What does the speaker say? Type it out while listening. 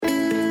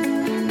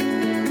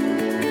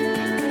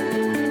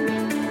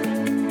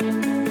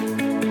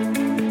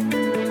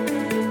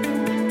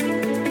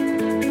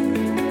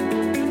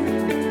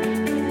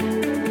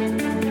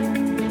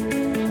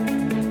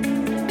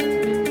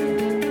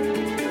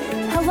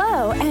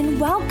Hello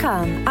and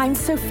welcome. I'm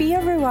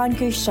Sophia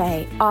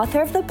Ruan-Goucher, author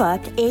of the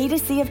book A to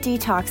Z of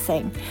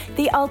Detoxing,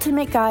 the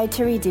ultimate guide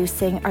to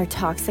reducing our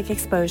toxic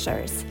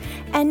exposures,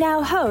 and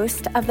now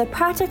host of the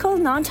Practical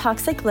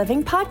Non-Toxic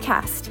Living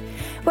podcast,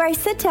 where I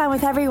sit down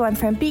with everyone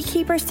from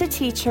beekeepers to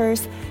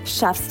teachers,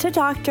 chefs to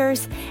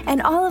doctors,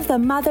 and all of the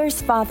mothers,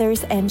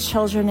 fathers, and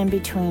children in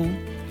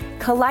between.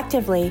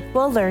 Collectively,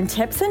 we'll learn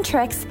tips and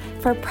tricks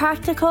for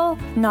practical,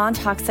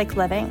 non-toxic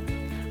living.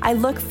 I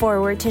look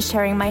forward to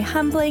sharing my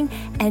humbling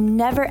and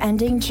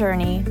never-ending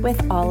journey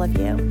with all of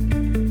you.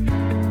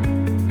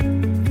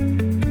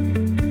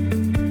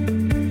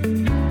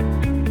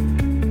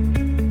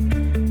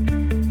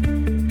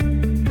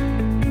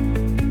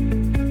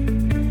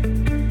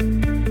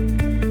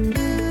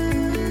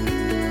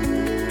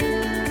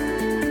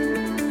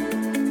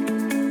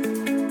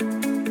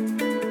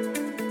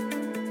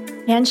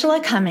 Angela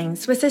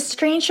Cummings was a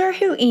stranger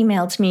who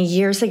emailed me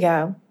years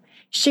ago.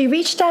 She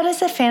reached out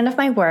as a fan of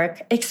my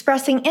work,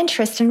 expressing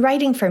interest in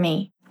writing for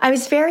me. I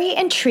was very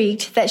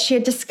intrigued that she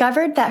had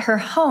discovered that her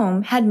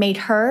home had made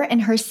her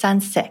and her son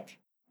sick.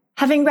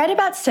 Having read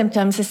about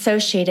symptoms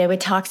associated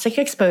with toxic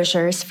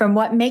exposures from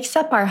what makes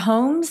up our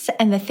homes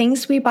and the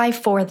things we buy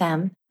for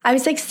them, I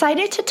was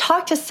excited to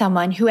talk to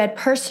someone who had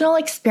personal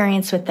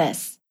experience with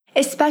this,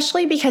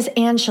 especially because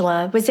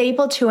Angela was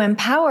able to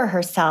empower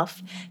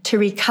herself to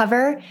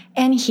recover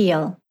and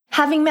heal.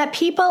 Having met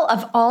people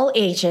of all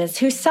ages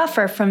who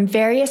suffer from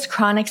various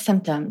chronic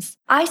symptoms,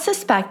 I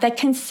suspect that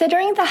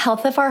considering the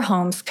health of our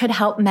homes could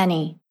help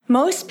many.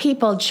 Most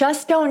people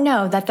just don't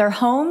know that their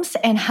homes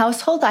and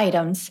household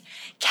items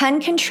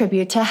can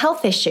contribute to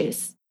health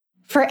issues.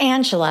 For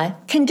Angela,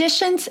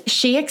 conditions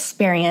she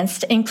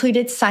experienced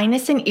included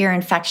sinus and ear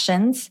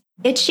infections,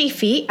 itchy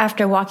feet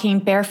after walking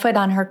barefoot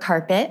on her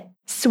carpet,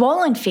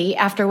 swollen feet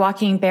after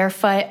walking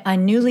barefoot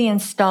on newly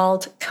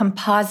installed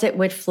composite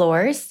wood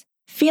floors,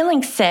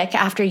 feeling sick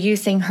after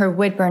using her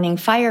wood-burning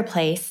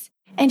fireplace,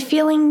 and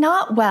feeling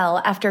not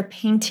well after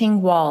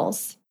painting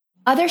walls.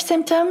 Other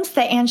symptoms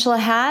that Angela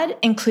had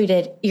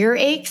included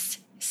earaches,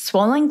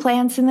 swollen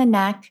glands in the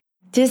neck,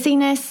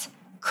 dizziness,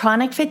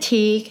 chronic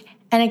fatigue,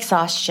 and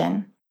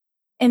exhaustion.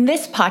 In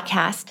this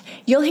podcast,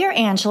 you'll hear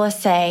Angela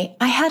say,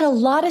 "I had a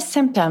lot of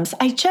symptoms.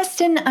 I just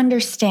didn't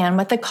understand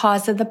what the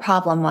cause of the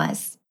problem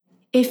was."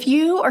 If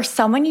you or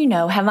someone you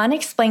know have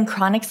unexplained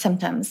chronic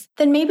symptoms,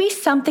 then maybe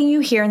something you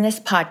hear in this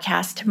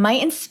podcast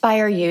might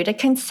inspire you to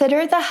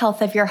consider the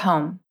health of your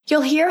home.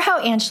 You'll hear how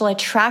Angela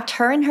tracked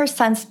her and her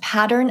son's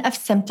pattern of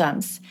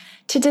symptoms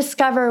to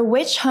discover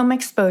which home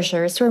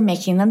exposures were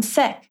making them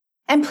sick.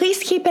 And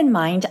please keep in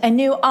mind a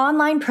new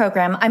online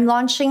program I'm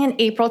launching in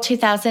April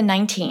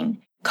 2019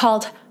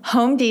 called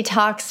Home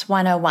Detox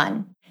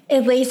 101.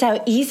 It lays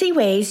out easy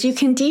ways you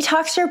can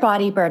detox your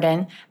body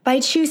burden by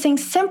choosing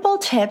simple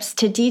tips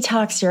to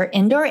detox your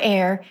indoor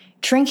air,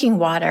 drinking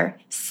water,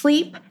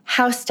 sleep,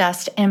 house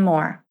dust, and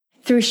more.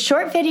 Through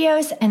short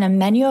videos and a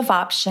menu of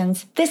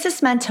options, this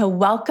is meant to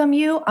welcome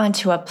you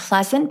onto a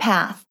pleasant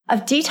path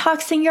of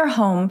detoxing your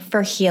home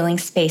for healing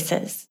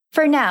spaces.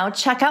 For now,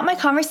 check out my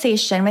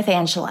conversation with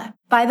Angela.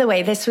 By the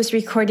way, this was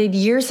recorded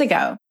years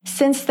ago.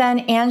 Since then,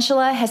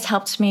 Angela has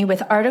helped me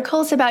with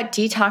articles about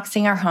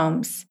detoxing our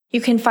homes. You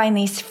can find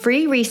these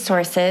free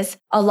resources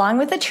along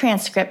with a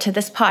transcript to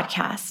this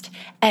podcast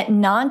at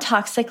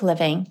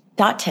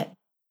nontoxicliving.tip.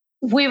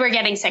 We were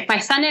getting sick. My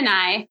son and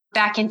I,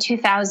 back in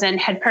 2000,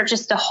 had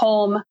purchased a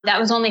home that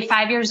was only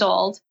 5 years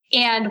old.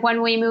 And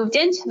when we moved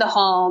into the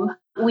home,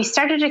 we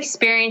started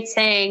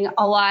experiencing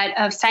a lot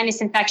of sinus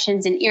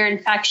infections and ear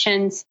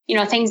infections,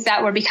 things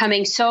that were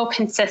becoming so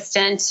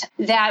consistent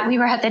that we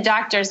were at the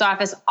doctor's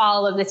office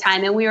all of the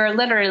time. And we were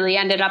literally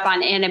ended up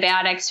on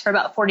antibiotics for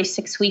about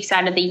 46 weeks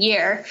out of the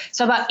year.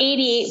 So about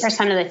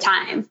 88% of the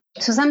time.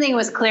 So something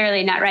was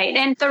clearly not right.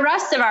 And the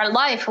rest of our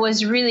life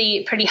was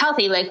really pretty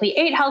healthy. Like we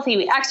ate healthy,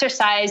 we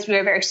exercised, we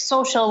were very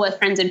social with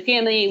friends and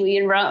family, we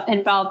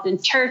involved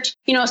in church,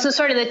 so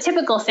sort of the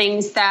typical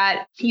things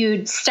that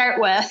you'd start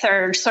with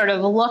or sort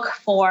of look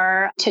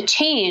for to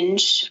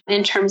change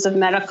in terms of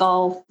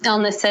medical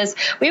illnesses,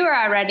 we were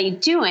already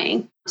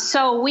doing.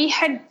 So we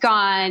had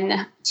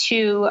gone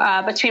to,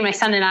 between my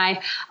son and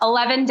I,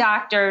 11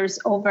 doctors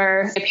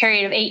over a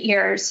period of 8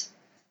 years.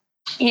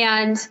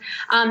 And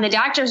the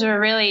doctors were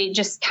really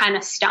just kind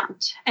of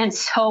stumped. And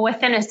so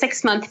within a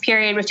 6-month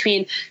period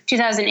between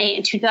 2008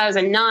 and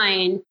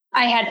 2009,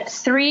 I had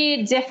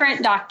 3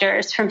 different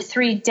doctors from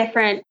 3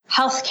 different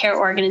healthcare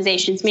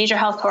organizations, major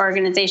healthcare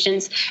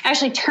organizations,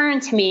 actually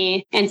turn to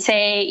me and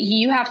say,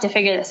 "You have to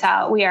figure this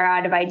out. We are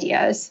out of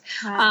ideas."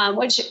 Wow.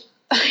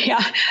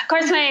 Of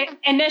course, my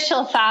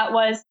initial thought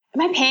was,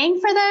 am I paying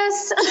for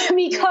this?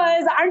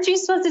 Because aren't you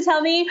supposed to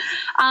tell me?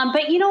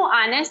 But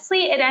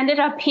honestly, it ended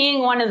up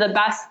being one of the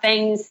best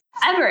things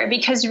ever,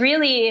 because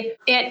really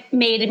it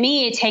made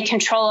me take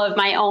control of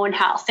my own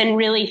health and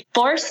really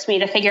forced me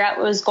to figure out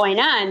what was going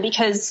on.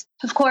 Because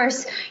of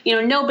course,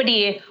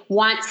 nobody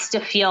wants to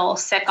feel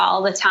sick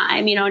all the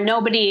time.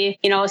 Nobody,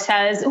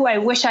 says, oh, I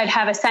wish I'd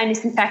have a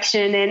sinus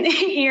infection and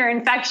ear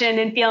infection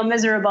and feel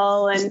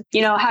miserable and,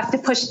 have to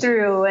push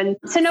through. And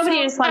so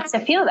nobody just wants to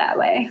feel that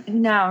way.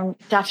 No,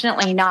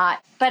 definitely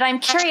not. But I'm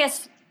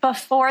curious,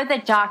 before the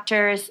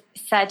doctors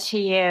said to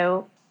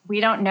you, we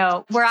don't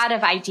know, we're out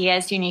of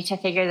ideas, you need to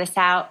figure this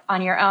out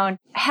on your own.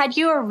 Had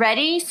you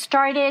already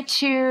started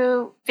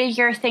to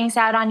figure things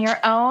out on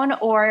your own,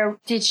 or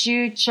did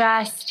you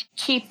just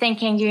keep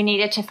thinking you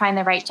needed to find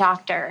the right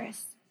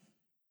doctors?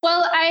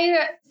 Well,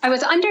 I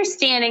was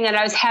understanding that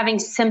I was having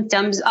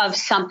symptoms of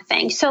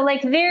something. So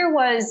there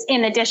was,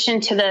 in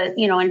addition to the,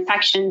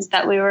 infections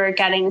that we were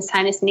getting,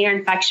 sinus and ear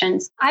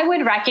infections, I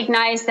would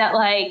recognize that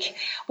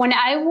when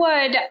I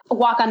would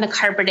walk on the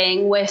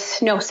carpeting with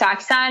no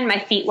socks on, my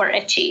feet were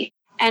itchy.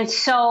 And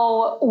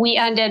so we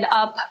ended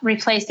up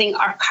replacing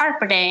our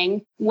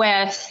carpeting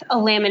with a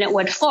laminate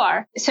wood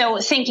floor. So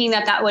thinking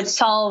that would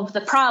solve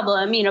the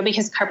problem,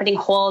 because carpeting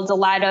holds a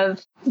lot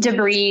of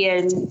debris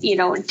and,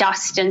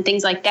 dust and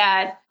things like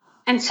that.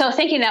 And so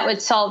thinking that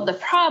would solve the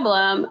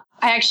problem,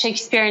 I actually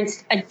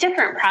experienced a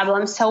different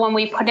problem. So when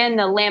we put in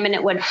the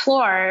laminate wood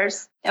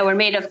floors that were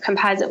made of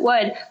composite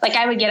wood,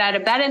 I would get out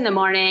of bed in the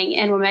morning,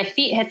 and when my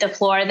feet hit the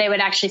floor, they would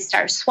actually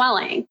start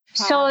swelling.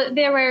 Wow. So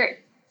there were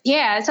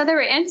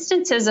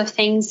instances of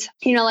things,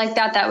 like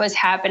that was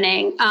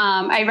happening.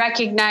 I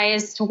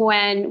recognized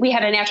when we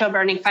had a natural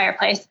burning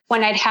fireplace,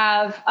 when I'd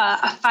have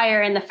a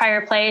fire in the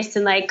fireplace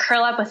and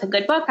curl up with a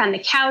good book on the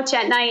couch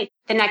at night,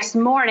 the next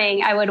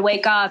morning I would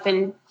wake up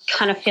and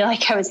kind of feel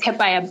like I was hit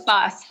by a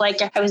bus.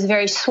 I was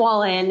very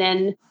swollen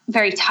and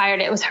very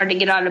tired. It was hard to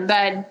get out of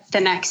bed the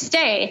next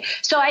day.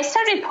 So I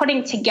started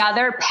putting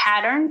together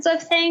patterns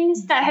of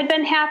things that had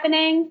been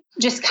happening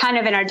just kind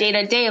of in our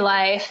day-to-day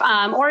life.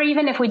 Or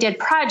even if we did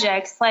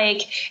projects,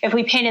 if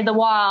we painted the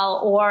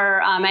wall,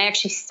 or I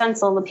actually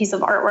stenciled a piece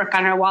of artwork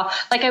on our wall,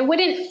 I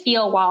wouldn't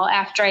feel well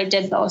after I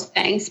did those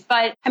things.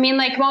 But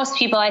like most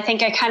people, I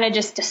think I kind of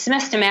just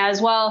dismissed them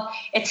as, well,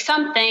 it's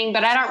something,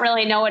 but I don't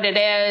really know what it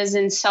is.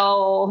 And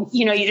so,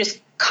 you just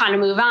kind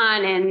of move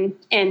on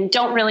and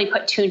don't really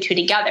put two and two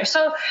together.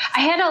 So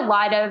I had a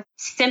lot of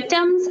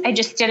symptoms. I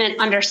just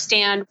didn't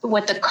understand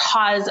what the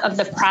cause of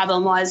the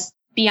problem was.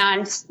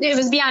 It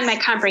was beyond my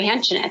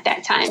comprehension at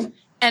that time.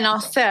 And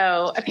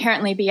also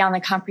apparently beyond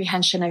the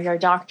comprehension of your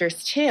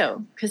doctors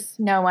too, because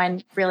no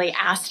one really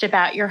asked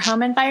about your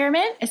home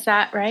environment. Is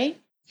that right?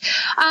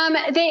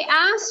 They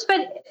asked,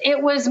 but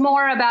it was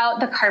more about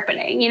the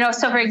carpeting,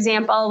 so for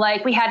example,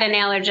 we had an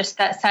allergist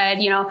that said,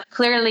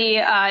 clearly,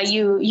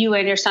 you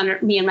and your son,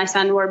 me and my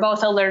son, were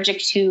both allergic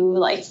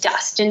to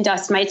dust and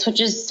dust mites,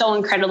 which is so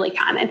incredibly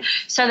common.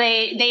 So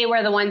they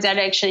were the ones that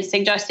actually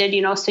suggested,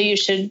 so you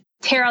should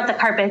tear out the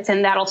carpets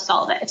and that'll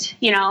solve it.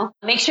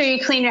 Make sure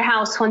you clean your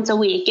house once a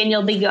week and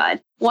you'll be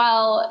good.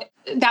 Well,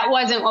 that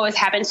wasn't what was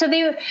happening. So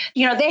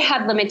they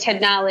had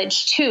limited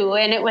knowledge too.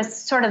 And it was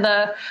sort of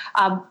the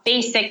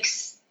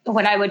basics,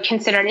 what I would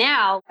consider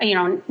now,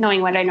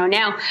 knowing what I know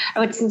now, I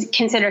would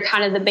consider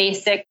kind of the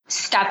basic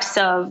steps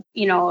of,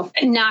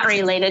 not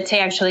related to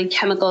actually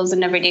chemicals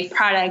and everyday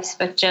products,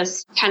 but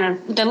just kind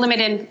of the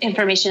limited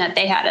information that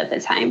they had at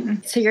the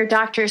time. So your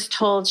doctors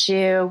told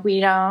you, we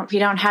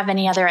don't have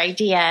any other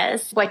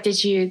ideas. What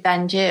did you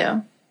then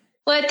do?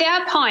 Well, at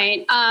that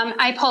point,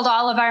 I pulled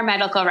all of our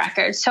medical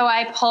records. So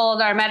I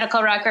pulled our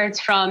medical records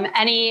from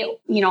any,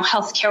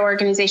 healthcare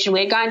organization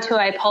we had gone to.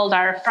 I pulled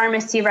our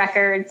pharmacy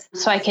records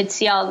so I could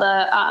see all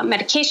the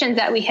medications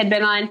that we had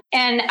been on.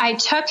 And I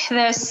took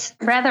this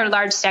rather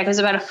large stack. It was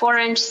about a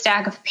 4-inch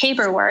stack of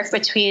paperwork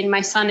between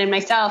my son and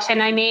myself.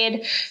 And I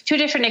made 2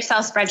 different Excel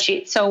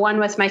spreadsheets. So one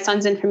with my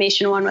son's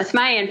information, one with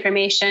my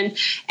information.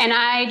 And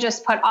I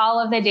just put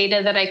all of the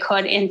data that I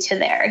could into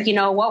there.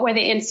 What were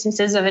the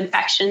instances of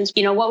infections?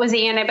 What was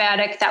the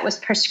antibiotic that was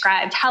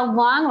prescribed? How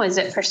long was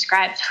it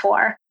prescribed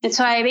for? And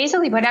so I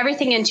basically put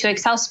everything into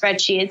Excel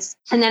spreadsheets,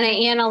 and then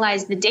I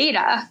analyzed the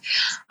data.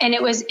 And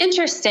it was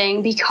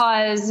interesting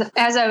because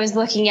as I was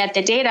looking at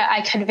the data,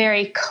 I could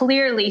very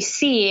clearly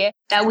see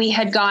that we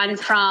had gone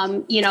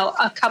from,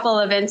 a couple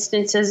of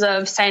instances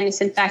of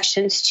sinus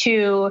infections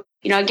to,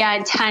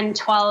 again, 10,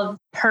 12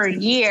 per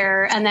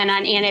year, and then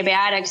on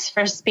antibiotics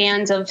for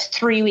spans of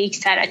 3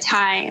 weeks at a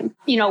time,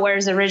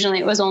 whereas originally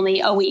it was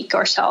only a week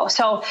or so.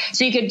 So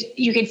you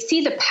could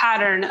see the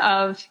pattern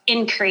of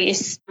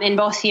increase in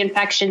both the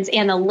infections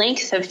and the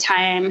length of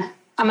time,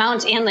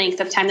 amount and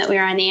length of time that we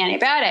were on the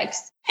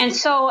antibiotics. And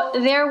so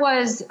there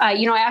was,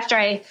 after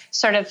I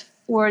sort of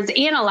was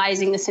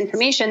analyzing this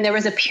information, there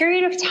was a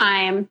period of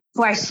time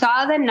where I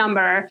saw the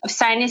number of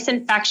sinus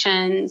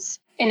infections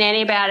and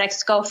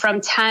antibiotics go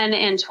from 10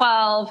 and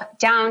 12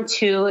 down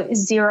to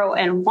 0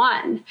 and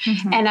 1.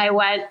 And I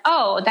went,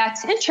 oh,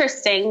 that's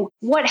interesting.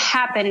 What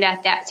happened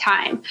at that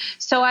time?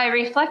 So I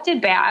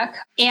reflected back,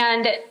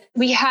 and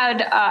we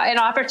had an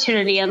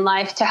opportunity in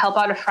life to help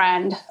out a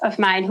friend of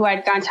mine who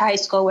I'd gone to high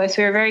school with.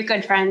 We were very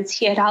good friends.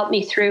 He had helped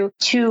me through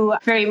 2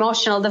 very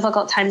emotional,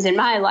 difficult times in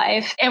my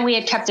life. And we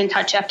had kept in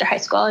touch after high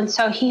school. And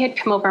so he had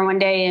come over one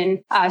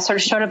day and sort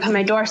of showed up on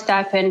my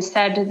doorstep and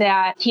said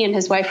that he and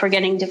his wife were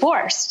getting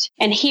divorced.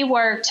 And he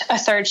worked a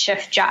 3rd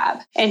shift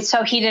job. And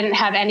so he didn't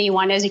have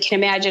anyone. As you can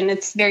imagine,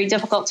 it's very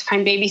difficult to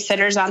find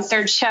babysitters on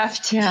 3rd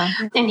shift. Yeah.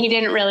 And he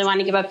didn't really want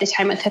to give up the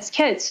time with his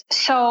kids.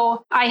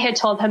 So I had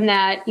told him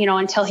that,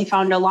 until he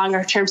found a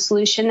longer term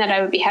solution, that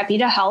I would be happy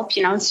to help.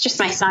 It's just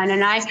my son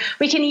and I.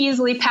 We can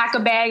easily pack a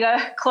bag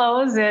of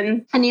clothes,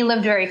 and he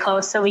lived very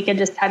close, so we could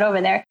just head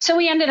over there. So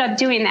we ended up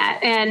doing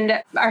that.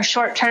 And our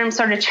short term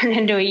sort of turned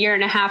into a 1.5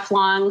 year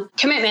long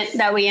commitment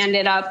that we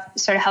ended up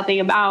sort of helping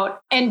him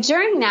out. And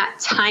during that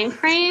time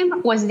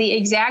frame was the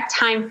exact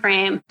time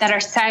frame that our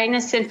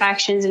sinus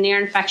infections and ear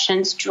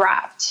infections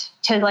dropped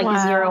to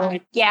Wow. 0.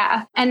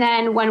 Yeah. And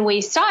then when we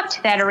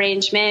stopped that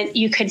arrangement,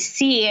 you could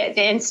see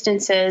the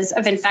instances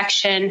of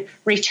infection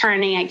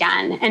returning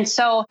again. And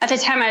so at the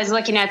time I was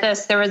looking at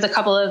this, there was a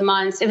couple of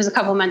months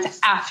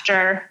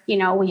after,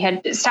 we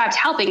had stopped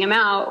helping him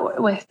out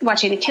with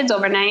watching the kids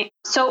overnight.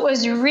 So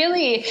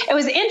it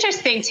was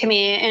interesting to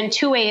me in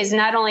 2 ways,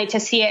 not only to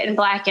see it in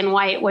black and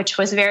white, which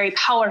was very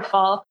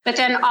powerful, but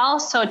then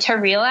also to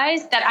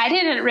realize that I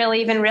didn't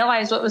really even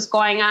realize what was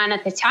going on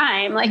at the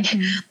time.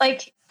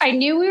 I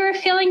knew we were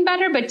feeling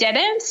better, but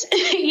didn't,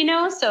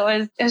 so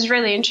it was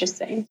really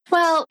interesting.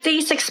 Well,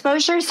 these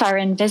exposures are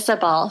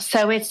invisible.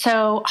 So it's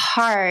so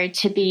hard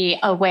to be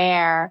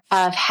aware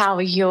of how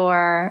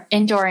your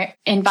indoor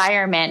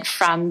environment,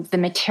 from the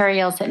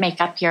materials that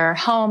make up your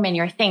home and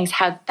your things,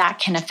 how that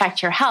can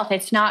affect your health.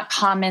 It's not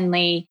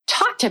commonly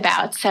talked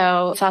about.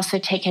 So it's also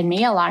taken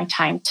me a long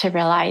time to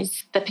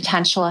realize the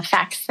potential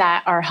effects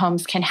that our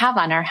homes can have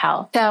on our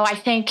health. So I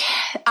think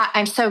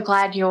I'm so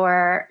glad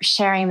you're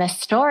sharing this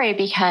story,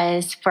 because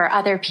for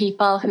other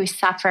people who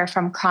suffer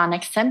from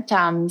chronic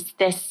symptoms,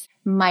 this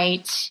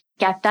might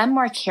get them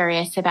more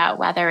curious about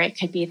whether it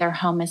could be their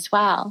home as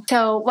well.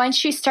 So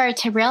once you started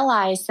to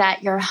realize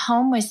that your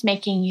home was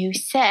making you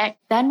sick,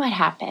 then what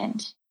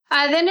happened?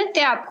 Then at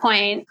that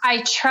point,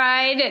 I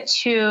tried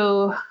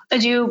to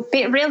do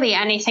really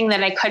anything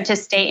that I could to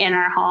stay in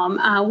our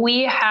home.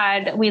 We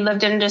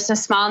lived in just a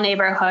small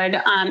neighborhood,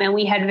 and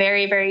we had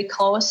very, very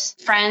close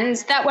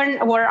friends that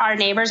were our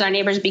neighbors. Our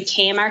neighbors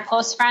became our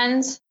close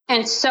friends.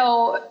 And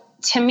so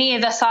to me,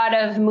 the thought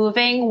of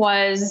moving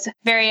was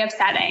very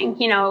upsetting.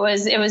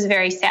 It was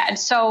very sad.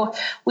 So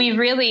we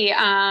really,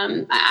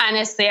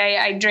 honestly,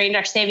 I drained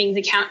our savings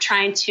account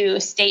trying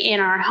to stay in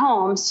our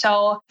home.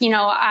 So,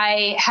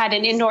 I had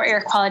an indoor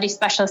air quality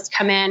specialist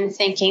come in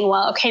thinking,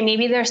 well, okay,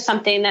 maybe there's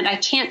something that I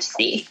can't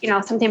see,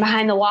 something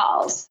behind the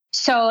walls.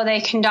 So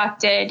they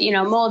conducted,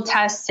 mold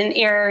tests and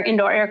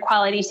indoor air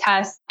quality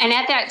tests. And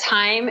at that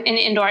time, an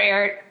indoor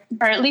air,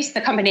 or at least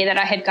the company that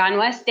I had gone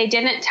with, they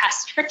didn't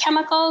test for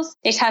chemicals.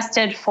 They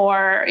tested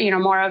for,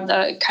 more of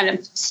the kind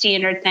of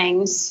standard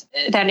things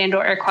that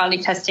indoor air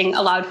quality testing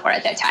allowed for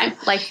at that time.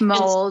 Like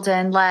mold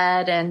and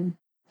lead and...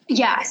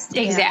 Yes,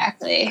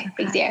 exactly. Yeah.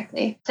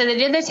 Exactly. So they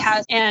did the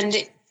test, and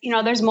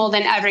there's mold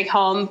in every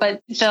home,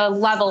 but the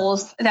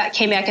levels that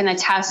came back in the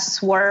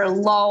tests were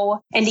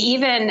low. And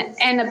even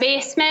in the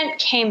basement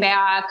came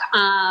back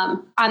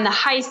on the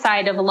high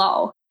side of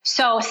low.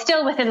 So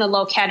still within the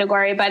low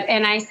category,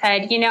 and I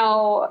said,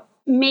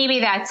 maybe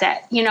that's it.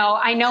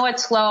 I know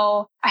it's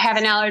low. I have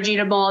an allergy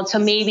to mold, so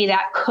maybe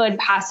that could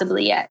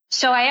possibly it.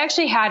 So I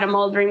actually had a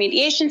mold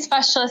remediation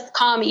specialist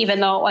come,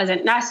 even though it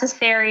wasn't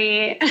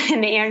necessary.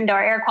 And the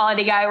indoor air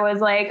quality guy was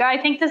like, I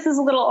think this is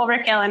a little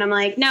overkill. And I'm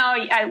like, no,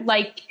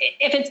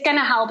 if it's going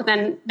to help,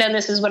 then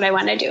this is what I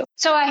want to do.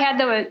 So I had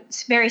the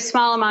very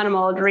small amount of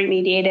mold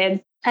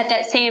remediated. At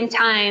that same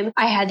time,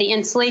 I had the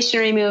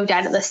insulation removed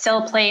out of the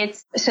sill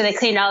plates. So they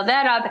cleaned all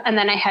that up. And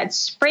then I had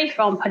spray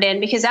foam put in,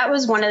 because that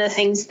was one of the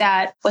things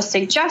that was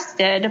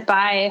suggested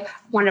by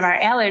one of our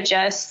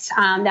allergists.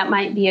 That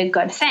might be a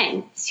good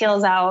thing.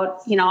 Seals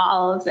out,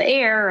 all of the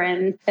air,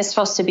 and it's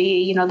supposed to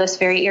be, this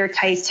very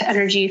airtight,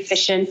 energy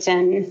efficient,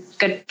 and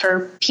good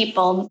for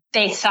people,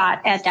 they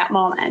thought at that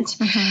moment.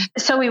 Mm-hmm.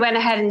 So we went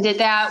ahead and did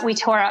that. We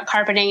tore out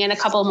carpeting in a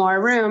couple more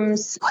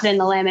rooms, put in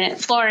the laminate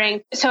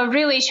flooring. So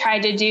really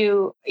tried to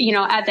do,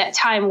 at that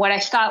time, what I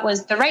thought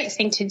was the right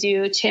thing to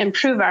do to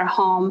improve our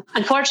home.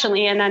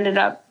 Unfortunately, it ended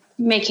up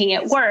making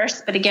it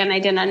worse. But again, I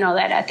didn't know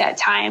that at that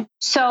time.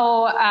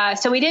 So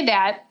we did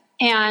that.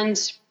 And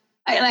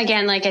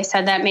again, like I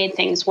said, that made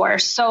things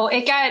worse. So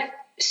it got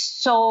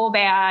so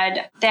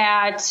bad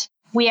that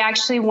we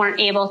actually weren't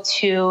able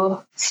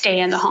to stay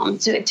in the home,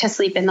 to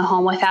sleep in the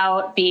home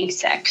without being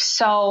sick.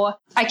 So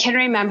I can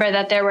remember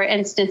that there were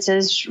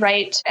instances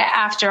right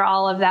after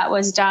all of that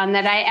was done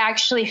that I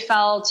actually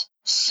felt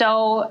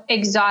so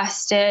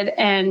exhausted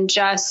and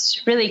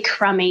just really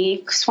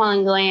crummy,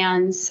 swollen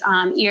glands,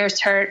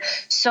 ears hurt,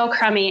 so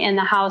crummy in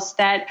the house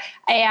that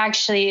I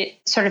actually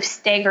sort of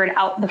staggered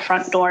out the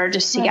front door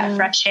just to get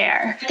fresh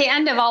air. At the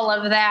end of all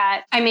of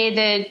that, I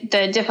made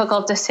the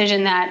difficult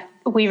decision that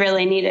we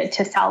really needed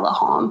to sell the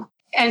home.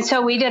 And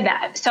so we did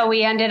that. So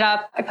we ended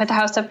up, I put the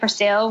house up for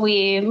sale.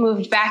 We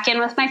moved back in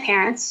with my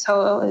parents.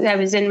 So I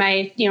was in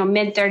my,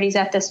 mid 30s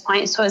at this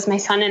point. So it was my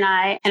son and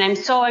I, and I'm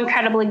so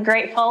incredibly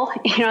grateful,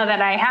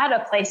 that I had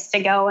a place to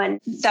go and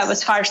that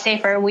was far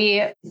safer.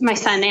 My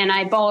son and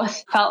I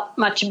both felt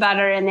much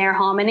better in their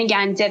home. And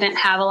again, didn't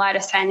have a lot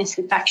of sinus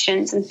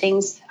infections and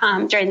things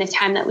during the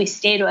time that we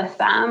stayed with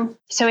them.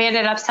 So we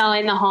ended up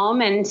selling the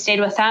home and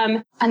stayed with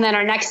them. And then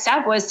our next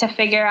step was to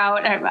figure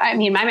out,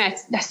 my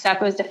next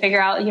step was to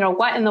figure out,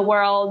 what in the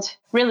world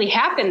really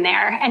happened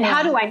there and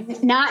how do I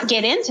not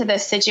get into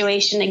this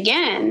situation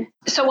again?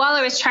 So while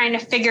I was trying to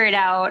figure it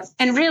out,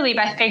 and really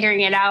by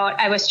figuring it out,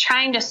 I was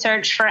trying to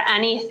search for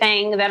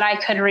anything that I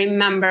could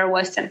remember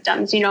was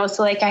symptoms,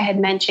 so like I had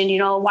mentioned,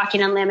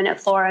 walking on laminate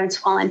floor and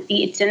swollen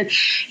feet and,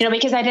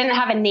 because I didn't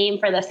have a name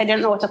for this. I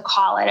didn't know what to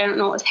call it. I didn't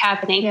know what was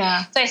happening.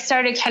 Yeah. So I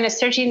started kind of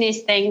searching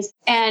these things.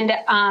 And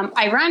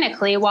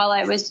ironically, while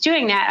I was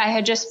doing that, I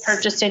had just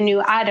purchased a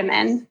new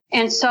ottoman.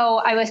 And so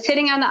I was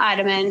sitting on the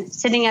ottoman,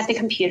 sitting at the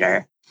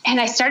computer, and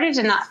I started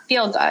to not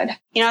feel good.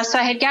 So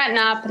I had gotten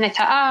up and I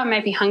thought, I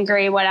might be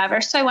hungry, whatever.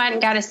 So I went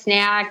and got a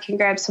snack and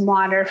grabbed some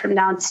water from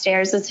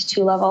downstairs. It's a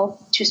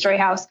 2-story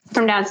house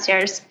from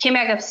downstairs. Came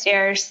back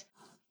upstairs,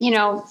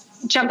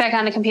 jumped back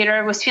on the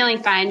computer, was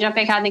feeling fine, jumped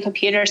back on the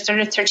computer,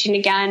 started searching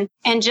again,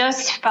 and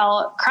just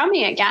felt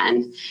crummy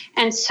again.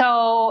 And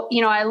so,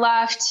 I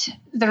left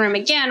the room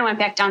again, went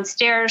back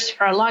downstairs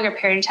for a longer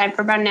period of time,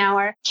 for about an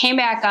hour, came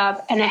back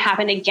up, and it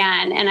happened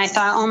again. And I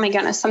thought, oh my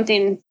goodness,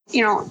 something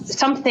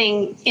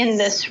in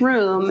this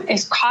room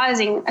is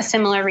causing a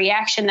similar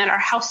reaction that our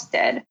house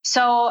did.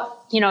 So,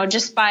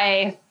 just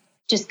by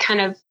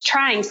kind of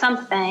trying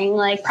something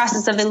like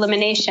process of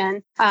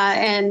elimination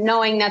and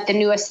knowing that the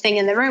newest thing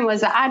in the room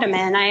was the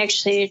ottoman, I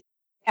actually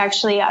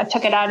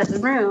took it out of the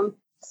room,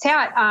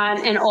 sat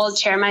on an old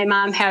chair. My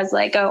mom has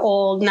like an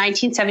old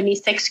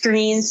 1976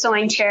 green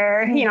sewing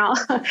chair,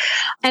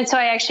 and so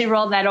I actually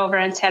rolled that over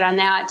and sat on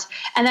that.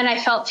 And then I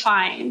felt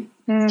fine,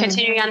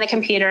 continuing on the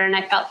computer, and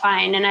I felt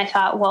fine. And I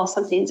thought, well,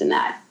 something's in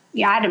that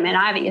ottoman,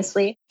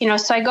 obviously,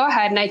 so I go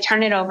ahead and I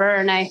turn it over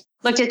and I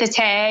looked at the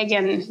tag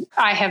and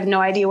I have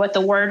no idea what the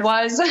word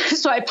was.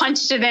 So I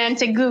punched it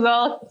into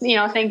Google,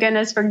 thank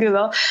goodness for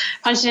Google,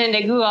 punched it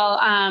into Google.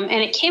 And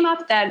it came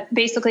up that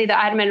basically the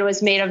ottoman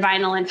was made of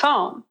vinyl and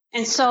foam.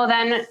 And so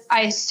then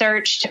I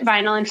searched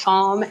vinyl and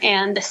foam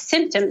and the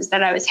symptoms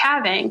that I was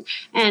having,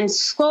 and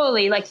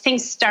slowly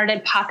things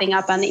started popping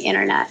up on the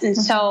internet. And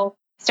so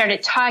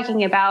started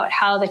talking about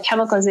how the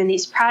chemicals in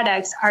these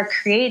products are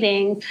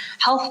creating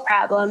health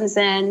problems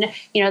and,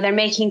 they're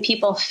making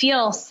people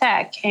feel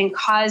sick and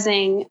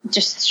causing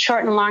just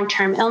short and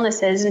long-term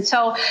illnesses. And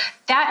so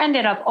that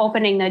ended up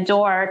opening the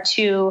door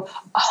to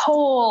a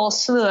whole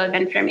slew of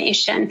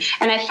information.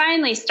 And I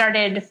finally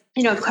started,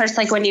 of course,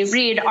 like when you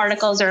read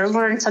articles or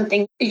learn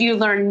something, you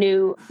learn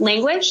new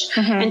language.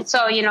 And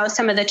so,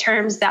 some of the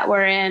terms that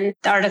were in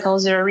the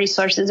articles or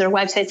resources or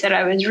websites that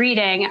I was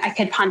reading, I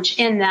could punch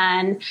in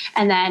then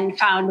and then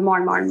found more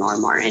and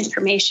more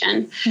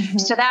information.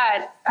 So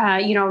that,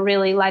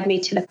 really led me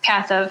to the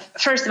path of,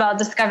 first of all,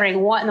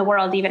 discovering what in the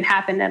world even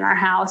happened in our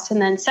house.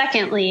 And then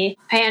secondly,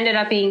 I ended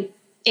up being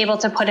able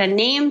to put a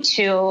name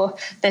to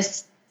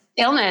this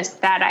illness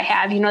that I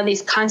have,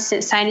 these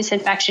constant sinus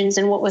infections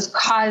and what was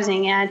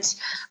causing it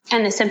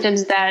and the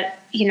symptoms that,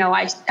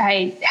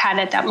 I had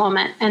at that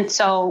moment. And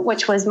so,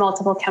 which was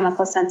multiple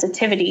chemical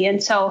sensitivity.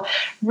 And so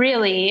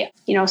really,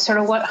 sort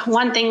of what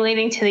one thing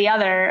leading to the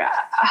other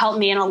helped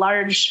me in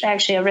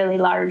a really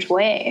large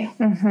way.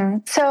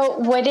 So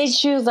what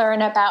did you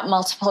learn about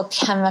multiple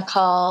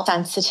chemical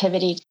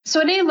sensitivity? So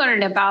what I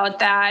learned about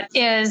that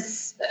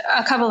is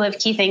a couple of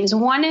key things.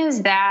 One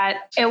is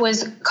that it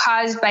was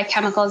caused by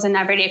chemicals in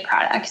everyday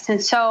products.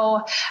 And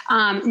so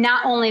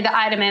not only the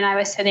ottoman I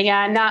was sitting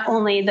on, not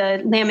only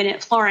the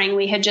laminate flooring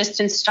we had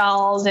just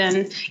installed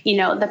and,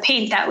 the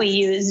paint that we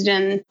used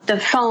and the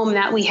foam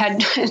that we had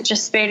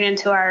just sprayed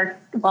into our,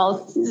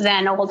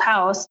 then old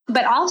house,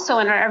 but also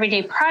in our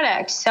everyday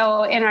products.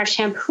 So in our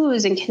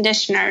shampoos and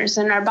conditioners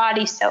and our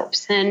body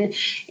soaps and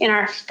in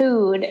our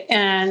food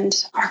and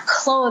our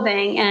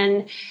clothing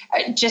and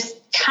just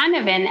kind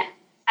of in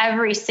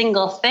every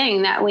single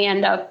thing that we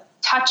end up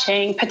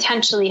touching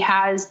potentially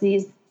has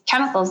these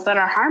chemicals that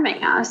are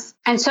harming us.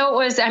 And so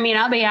it was,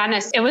 I'll be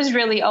honest, it was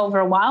really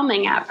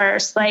overwhelming at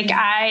first.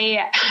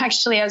 I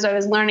actually, as I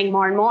was learning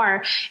more and more,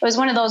 it was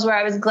one of those where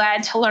I was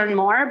glad to learn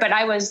more, but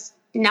I was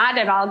not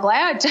at all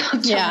glad to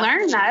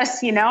learn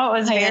this. It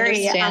was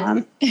very,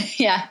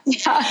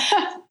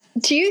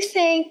 Do you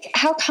think,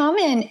 how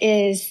common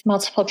is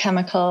multiple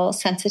chemical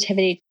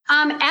sensitivity?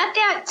 At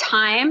that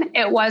time,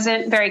 it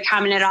wasn't very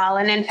common at all.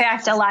 And in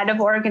fact, a lot of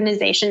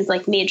organizations,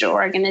 like major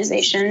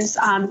organizations,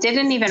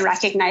 didn't even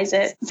recognize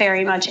it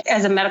very much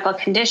as a medical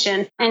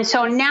condition. And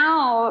so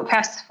now,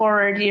 fast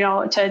forward,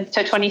 to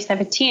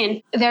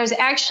 2017, there's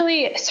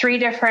actually 3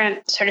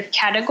 different sort of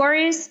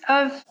categories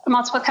of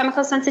multiple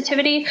chemical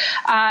sensitivity.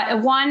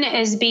 One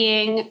is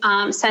being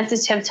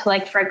sensitive to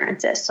like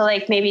fragrances. So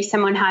like maybe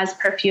someone has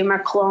perfume or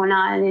cologne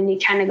on and you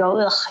kind of go,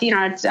 ugh,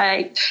 it's,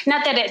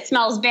 not that it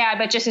smells bad,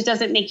 but just it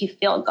doesn't make you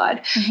feel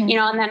good,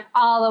 and then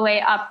all the way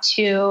up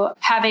to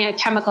having a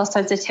chemical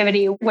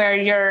sensitivity where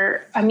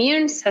your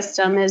immune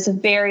system is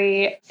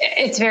very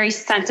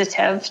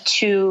sensitive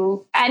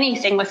to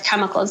anything with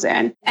chemicals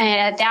in. And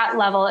at that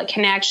level, it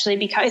can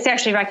actually it's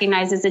actually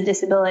recognized as a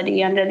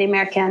disability under the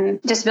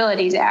American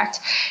Disabilities Act.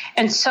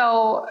 And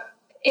so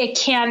it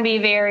can be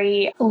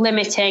very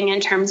limiting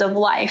in terms of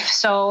life.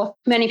 So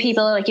many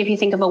people, like if you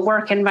think of a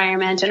work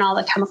environment and all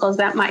the chemicals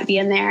that might be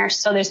in there.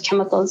 So there's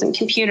chemicals in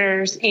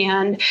computers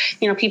and,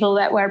 people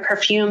that wear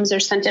perfumes or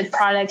scented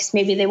products,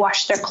 maybe they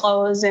wash their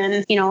clothes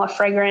in, a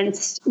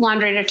fragrance,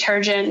 laundry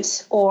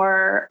detergent,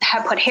 or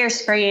have put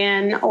hairspray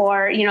in,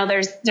 or,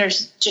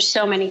 there's just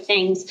so many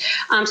things.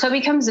 So it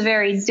becomes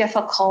very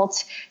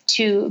difficult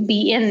to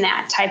be in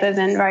that type of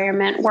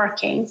environment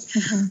working.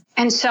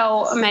 And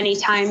so many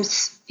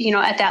times,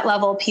 at that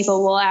level,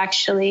 people will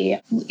actually,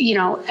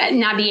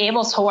 not be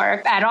able to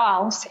work at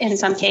all in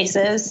some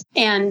cases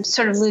and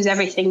sort of lose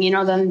everything.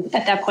 Then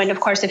at that point, of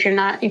course, if you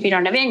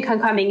don't have income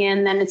coming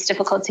in, then it's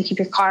difficult to keep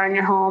your car in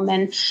your home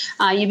and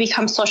you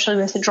become socially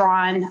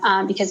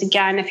withdrawn because,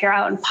 again, if you're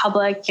out in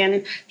public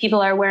and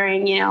people are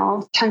wearing,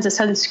 tons of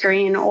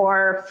sunscreen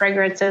or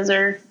fragrances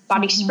or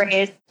body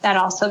sprays, that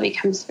also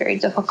becomes very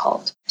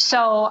difficult.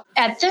 So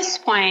at this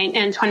point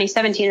in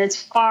 2017,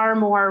 it's far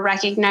more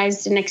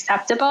recognized and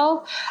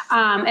acceptable.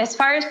 As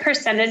far as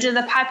percentage of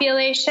the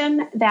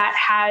population that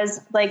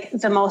has like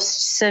the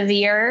most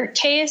severe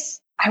case,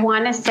 I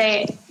want to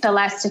say the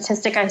last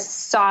statistic I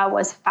saw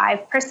was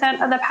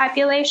 5% of the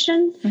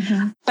population.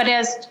 But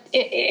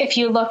if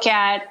you look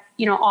at,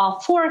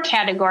 all 4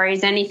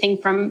 categories, anything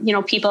from,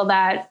 people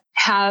that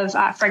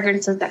have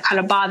fragrances that kind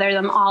of bother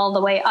them all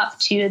the way up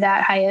to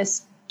that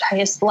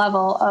highest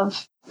level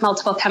of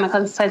multiple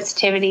chemical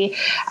sensitivity.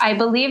 I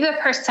believe the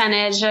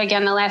percentage,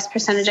 again, the last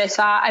percentage I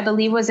saw, I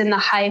believe was in the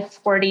high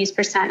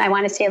 40%. I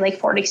want to say like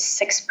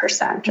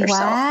 46% or so.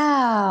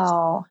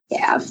 Wow.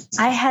 Yeah.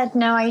 I had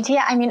no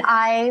idea. I mean,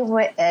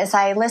 as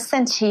I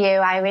listened to you,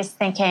 I was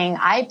thinking,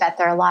 I bet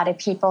there are a lot of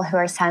people who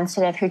are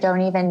sensitive who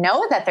don't even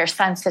know that they're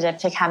sensitive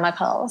to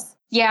chemicals.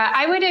 Yeah,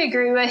 I would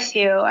agree with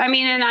you. I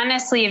mean, and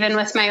honestly, even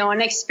with my own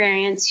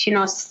experience,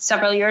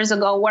 several years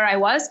ago where I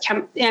was,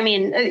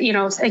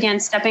 again,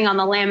 stepping on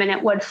the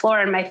laminate wood floor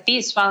and my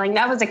feet swelling,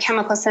 that was a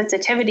chemical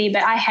sensitivity,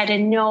 but I had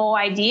no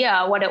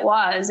idea what it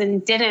was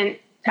and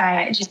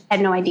I just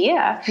had no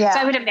idea. Yeah. So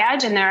I would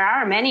imagine there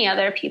are many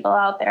other people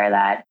out there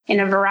that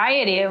in a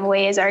variety of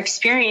ways are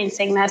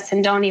experiencing this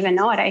and don't even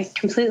know it. I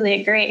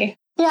completely agree.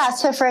 Yeah,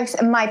 so for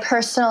my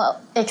personal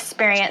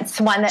experience,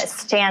 one that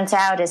stands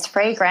out is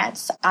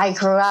fragrance. I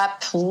grew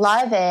up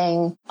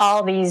loving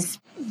all these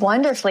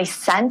wonderfully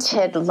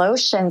scented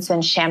lotions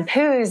and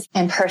shampoos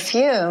and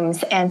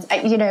perfumes. And,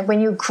 when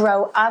you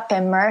grow up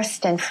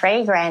immersed in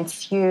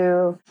fragrance,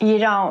 you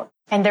don't,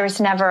 and there was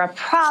never a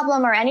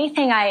problem or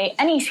anything.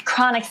 Any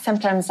chronic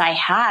symptoms I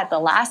had, the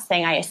last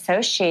thing I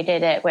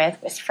associated it with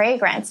was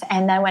fragrance.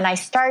 And then when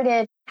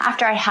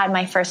after I had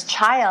my first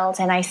child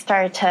and I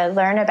started to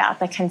learn about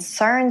the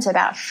concerns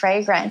about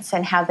fragrance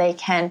and how they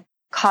can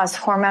cause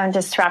hormone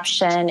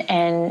disruption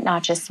in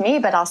not just me,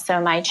 but also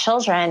my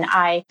children,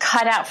 I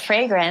cut out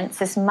fragrance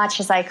as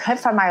much as I could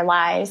from our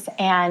lives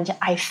and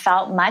I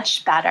felt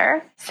much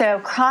better. So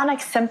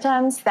chronic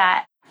symptoms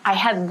that I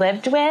had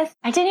lived with,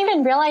 I didn't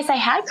even realize I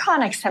had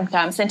chronic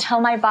symptoms until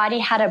my body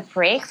had a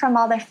break from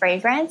all the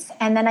fragrance.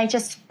 And then I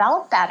just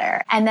felt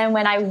better. And then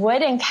when I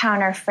would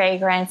encounter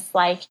fragrance,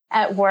 like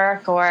at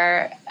work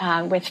or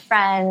with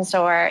friends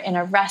or in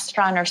a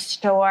restaurant or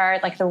store,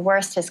 like the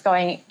worst is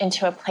going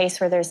into a place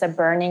where there's a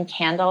burning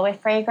candle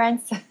with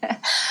fragrance.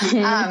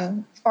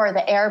 Or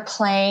the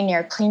airplane,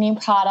 near cleaning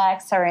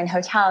products, or in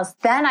hotels,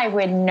 then I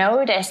would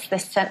notice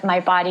my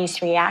body's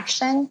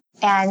reaction.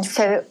 And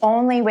so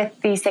only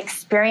with these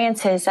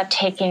experiences of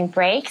taking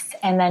breaks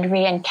and then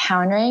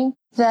re-encountering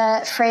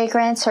the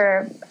fragrance,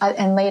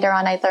 and later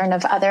on I learned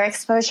of other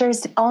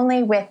exposures,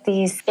 only with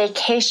these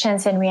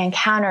vacations and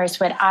re-encounters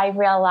would I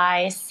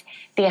realize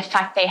the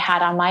effect they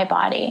had on my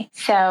body.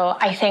 So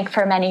I think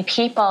for many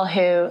people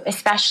who,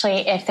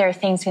 especially if there are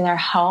things in their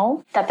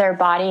home that their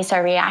bodies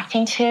are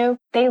reacting to,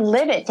 they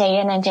live it day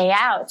in and day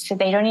out. So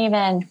they're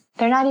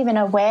not even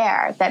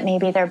aware that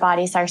maybe their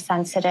bodies are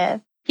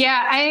sensitive.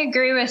 Yeah, I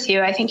agree with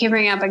you. I think you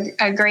bring up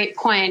a great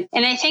point.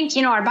 And I think,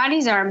 our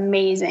bodies are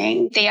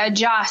amazing. They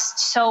adjust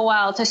so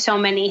well to so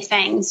many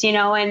things,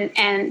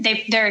 and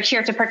they're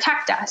here to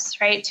protect us,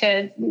 right?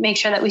 To make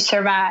sure that we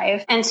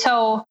survive. And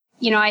so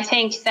I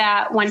think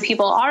that when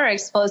people are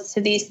exposed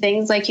to these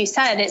things, like you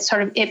said,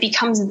 it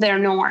becomes their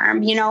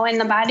norm, and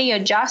the body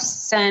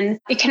adjusts, and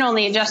it can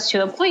only adjust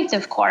to a point,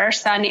 of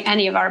course.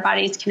 Any of our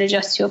bodies can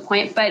adjust to a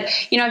point. But,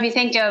 if you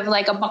think of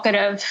like a bucket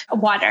of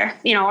water,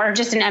 or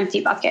just an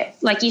empty bucket,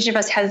 like each of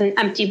us has an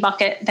empty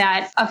bucket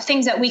of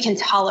things that we can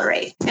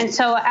tolerate. And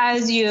so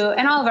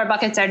and all of our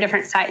buckets are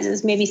different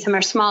sizes. Maybe some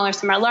are smaller,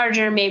 some are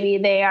larger. Maybe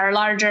they are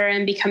larger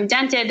and become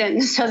dented,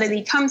 and so they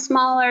become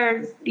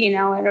smaller, and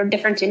are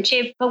different in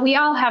shape. But we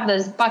all have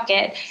this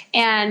bucket.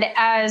 And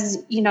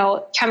as,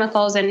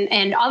 chemicals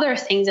and other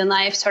things in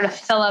life sort of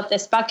fill up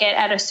this bucket,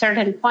 at a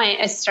certain point,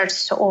 it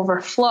starts to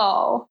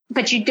overflow.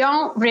 But you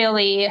don't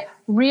really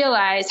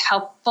realize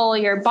how full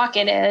your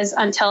bucket is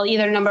until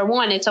either number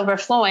one, it's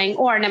overflowing,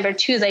 or number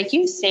two, like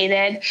you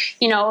stated,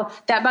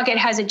 that bucket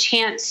has a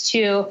chance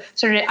to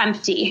sort of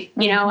empty,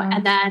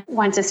 and then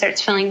once it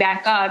starts filling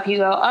back up, you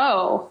go,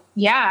 oh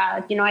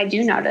yeah, I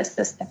do notice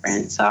this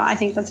difference. So I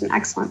think that's an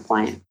excellent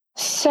point.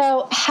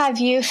 So have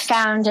you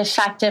found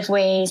effective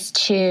ways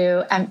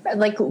to,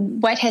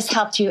 what has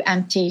helped you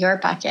empty your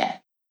bucket?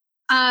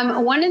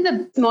 One of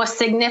the most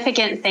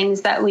significant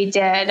things that we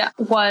did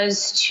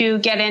was to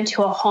get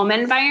into a home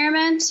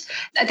environment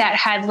that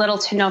had little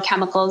to no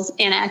chemicals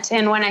in it.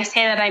 And when I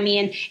say that, I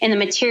mean in the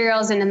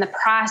materials and in the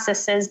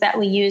processes that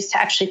we use to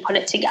actually put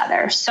it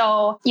together.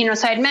 So,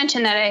 so I'd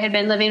mentioned that I had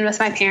been living with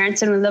my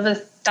parents and we lived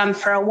with them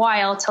for a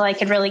while till I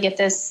could really get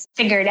this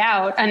figured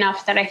out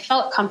enough that I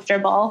felt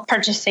comfortable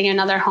purchasing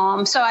another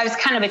home. So I was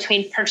kind of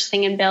between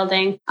purchasing and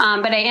building.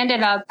 But I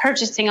ended up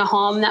purchasing a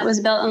home that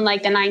was built in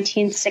like the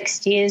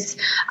 1960s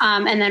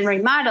and then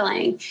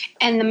remodeling.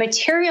 And the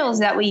materials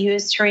that we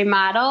used to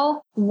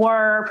remodel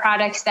were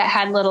products that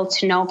had little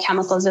to no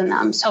chemicals in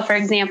them. So for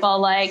example,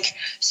 like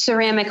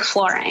ceramic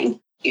flooring.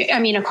 I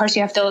mean, of course,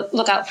 you have to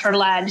look out for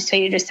lead. So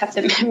you just have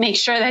to make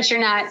sure that you're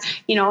not,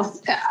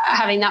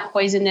 having that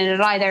poison in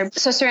it either.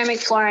 So ceramic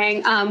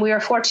flooring, we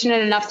were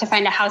fortunate enough to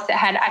find a house that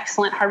had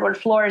excellent hardwood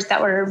floors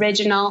that were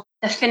original.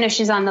 The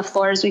finishes on the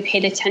floors we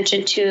paid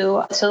attention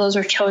to. So those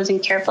were chosen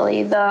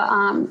carefully.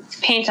 The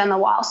paint on the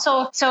wall.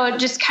 So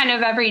just kind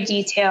of every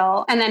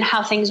detail, and then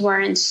how things were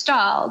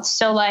installed.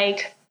 So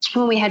like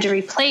when we had to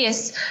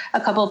replace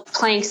a couple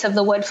planks of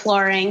the wood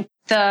flooring,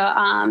 the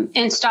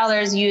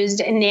installers used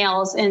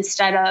nails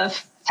instead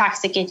of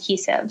toxic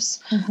adhesives,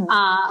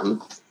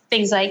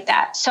 things like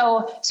that.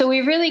 So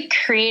we really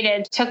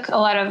took a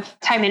lot of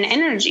time and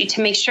energy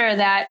to make sure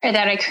that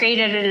I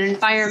created an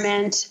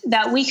environment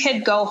that we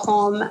could go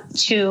home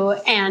to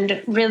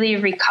and really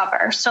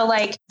recover. So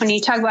like when you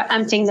talk about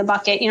emptying the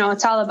bucket,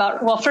 it's all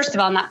about, well, first of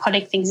all, not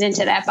putting things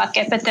into that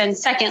bucket, but then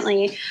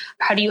secondly,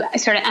 how do you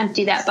sort of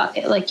empty that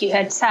bucket, like you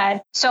had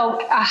said? So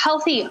a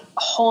healthy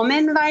home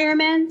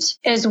environment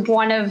is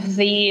one of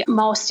the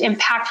most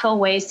impactful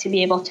ways to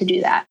be able to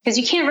do that, because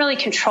you can't really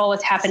control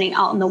what's happening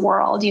out in the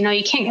world. You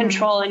can't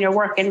control in your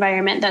work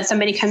environment that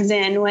somebody comes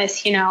in with,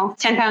 10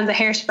 pounds of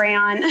hairspray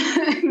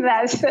on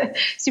that's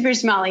super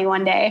smelly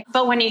one day.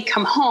 But when you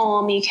come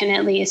home, you can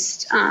at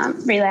least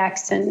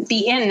relax and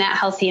be in that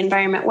healthy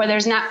environment where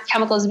there's not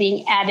chemicals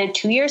being added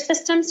to your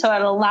system. So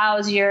it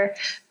allows your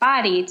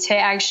body to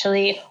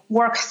actually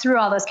work through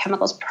all those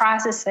chemicals,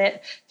 process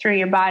it through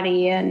your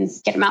body and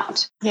get them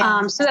out.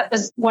 Yeah. So that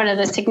was one of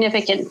the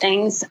significant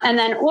things. And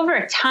then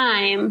over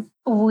time,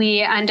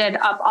 we ended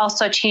up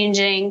also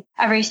changing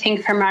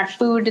everything from our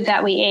food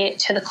that we ate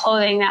to the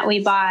clothing that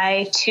we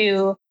buy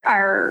to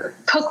our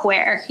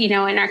cookware,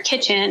 in our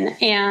kitchen,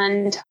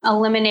 and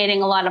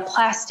eliminating a lot of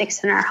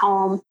plastics in our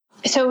home.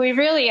 So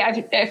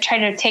I've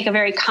tried to take a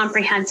very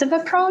comprehensive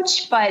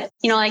approach, but,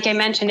 like I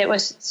mentioned, it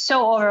was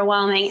so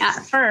overwhelming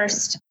at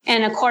first.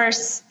 And of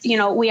course,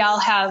 we all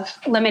have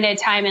limited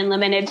time and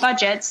limited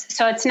budgets.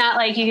 So it's not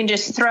like you can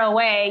just throw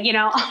away,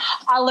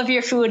 all of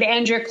your food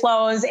and your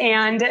clothes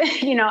and,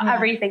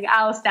 everything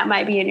else that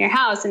might be in your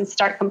house and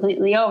start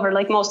completely over.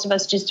 Like most of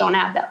us just don't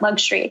have that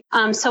luxury.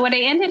 So what I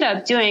ended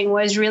up doing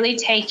was really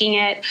taking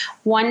it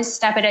one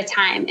step at a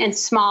time in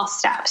small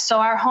steps. So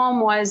our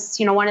home was,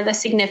 one of the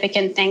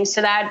significant things.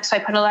 So I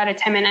put a lot of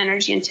time and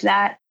energy into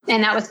that.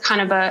 And that was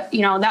kind of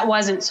that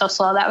wasn't so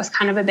slow. That was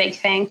kind of a big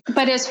thing.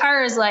 But as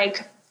far as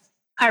like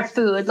our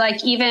food,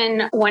 like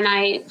even when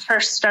I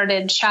first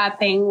started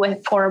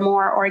shopping for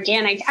more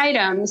organic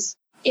items,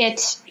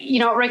 it,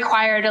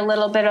 required a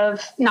little bit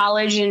of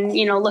knowledge and,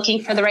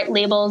 looking for the right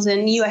labels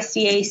and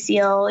USDA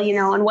seal,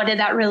 and what did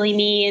that really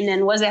mean?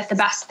 And was that the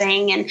best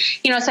thing? And,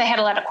 so I had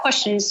a lot of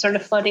questions sort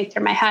of floating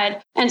through my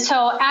head. And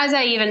so as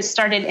I even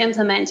started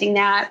implementing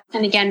that,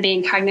 and again,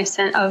 being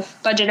cognizant of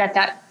budget at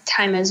that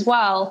time as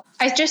well,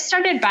 I just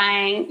started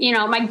buying,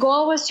 my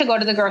goal was to go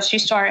to the grocery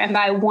store and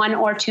buy one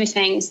or two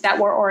things that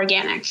were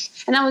organic.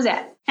 And that was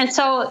it. And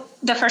so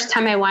the first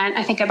time I went,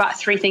 I think I bought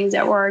 3 things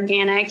that were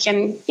organic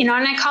and, and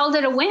I called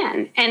it a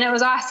win and it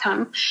was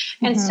awesome.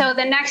 And so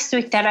the next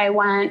week that I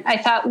went, I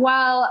thought,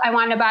 well, I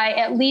want to buy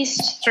at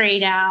least 3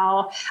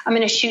 now. I'm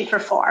going to shoot for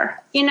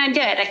 4. And I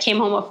did. I came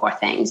home with 4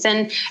 things.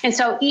 And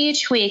so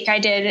each week I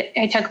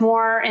took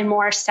more and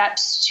more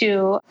steps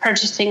to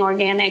purchasing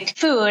organic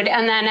food.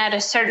 And then at a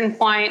certain certain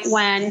point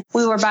when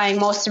we were buying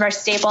most of our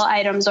staple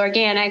items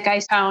organic, I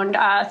found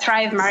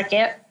Thrive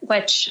Market,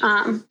 which,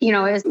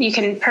 is you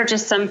can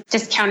purchase some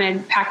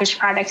discounted packaged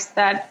products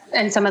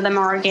and some of them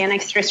are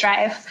organic through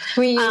Thrive.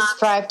 We use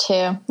Thrive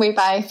too. We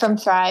buy from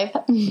Thrive.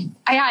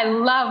 I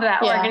love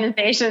that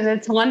organization.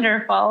 It's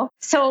wonderful.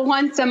 So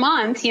once a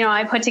month,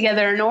 I put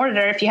together an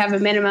order. If you have a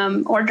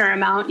minimum order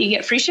amount, you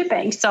get free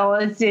shipping. So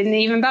it's an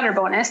even better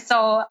bonus.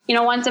 So,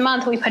 once a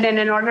month we put in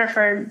an order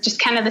for just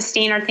kind of the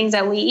standard things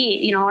that we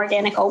eat,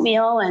 organic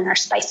oatmeal and our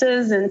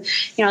spices and,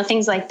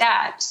 things like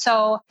that.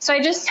 So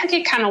I just took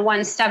it kind of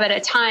one step at a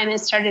time and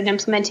started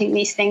implementing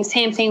these things.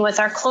 Same thing with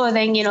our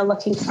clothing,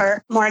 looking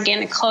for more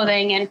organic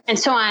clothing and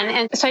so on.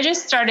 And so I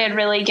just started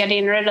really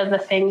getting rid of the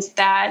things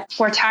that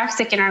were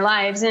toxic in our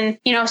lives. And,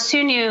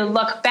 soon you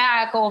look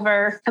back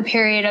over a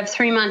period of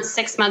 3 months,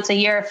 6 months, a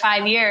year,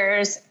 5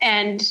 years,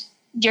 and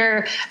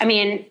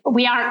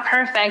we aren't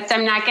perfect.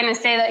 I'm not going to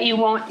say that you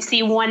won't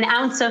see 1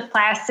 ounce of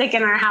plastic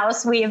in our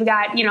house. We've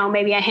got,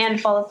 maybe a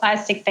handful of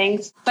plastic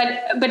things,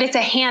 but it's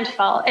a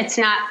handful. It's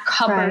not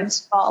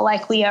cupboards full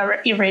like we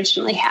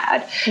originally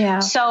had. Yeah.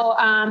 So,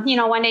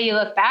 one day you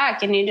look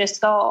back and you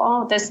just go,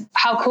 oh,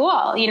 how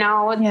cool,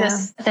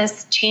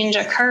 this change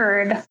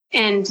occurred.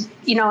 And,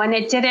 and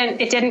it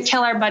didn't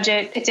kill our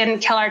budget. It didn't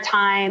kill our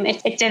time.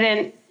 It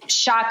didn't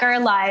shock our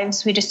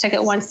lives. We just took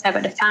it one step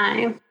at a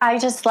time. I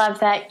just love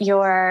that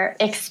your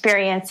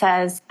experience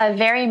as a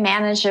very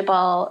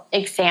manageable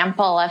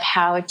example of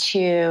how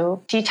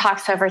to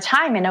detox over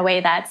time in a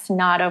way that's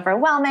not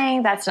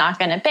overwhelming, that's not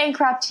going to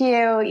bankrupt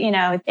you.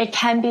 It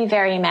can be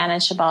very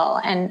manageable.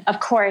 And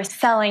of course,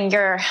 selling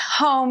your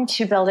home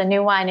to build a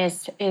new one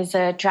is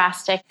a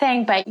drastic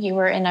thing, but you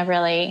were in a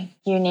really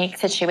unique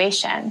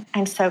situation.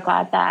 I'm so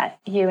glad that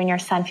you and your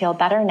son feel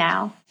better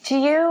now. Do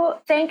you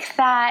think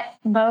that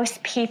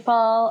most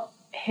people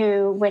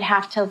who would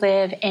have to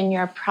live in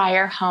your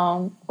prior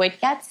home would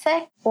get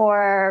sick,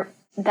 or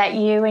that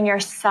you and your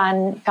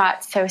son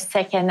got so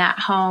sick in that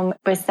home?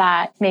 Was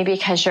that maybe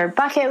because your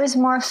bucket was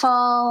more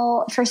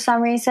full for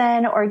some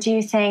reason? Or do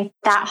you think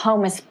that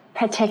home was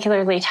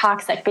particularly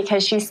toxic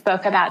because you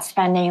spoke about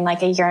spending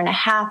like 1.5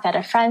 years at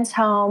a friend's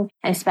home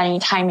and spending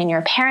time in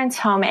your parents'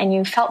 home, and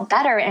you felt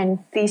better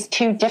in these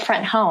 2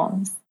 different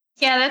homes?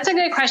 Yeah, that's a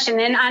good question.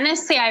 And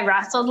honestly, I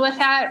wrestled with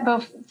that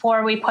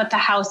before we put the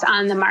house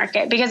on the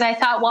market because I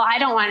thought, well, I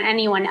don't want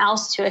anyone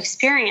else to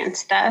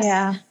experience this.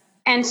 Yeah.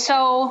 And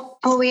so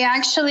what we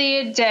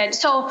actually did,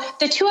 so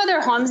the 2 other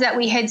homes that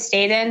we had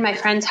stayed in, my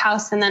friend's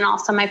house and then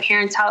also my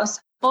parents' house,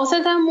 both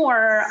of them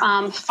were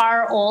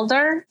far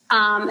older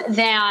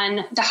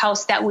than the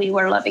house that we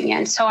were living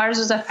in. So ours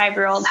was a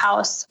 5-year-old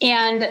house,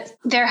 and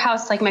their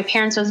house, like my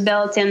parents, was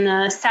built in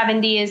the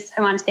 70s.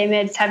 I want to say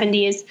mid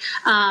 70s.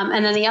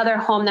 And then the other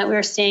home that we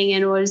were staying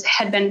in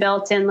had been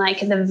built in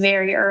like the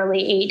very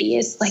early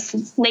 80s, like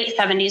late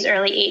 70s,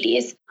 early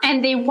 80s.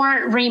 And they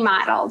weren't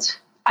remodeled.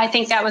 I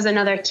think that was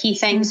another key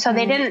thing. Mm-hmm. So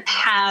they didn't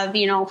have,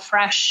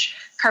 fresh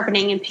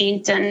carpeting and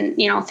paint and,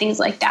 things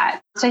like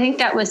that. So I think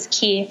that was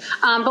key.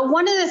 But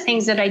one of the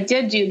things that I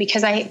did do,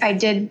 because I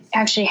did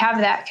actually have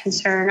that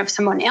concern of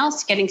someone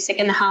else getting sick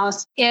in the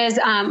house, is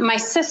my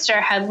sister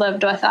had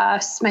lived with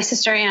us. My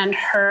sister and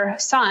her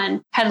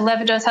son had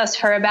lived with us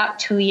for about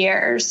 2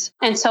 years.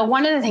 And so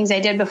one of the things I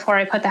did before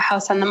I put the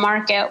house on the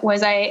market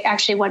was I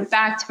actually went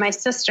back to my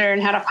sister and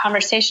had a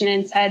conversation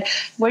and said,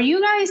 were you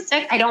guys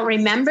sick? I don't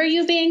remember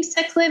you being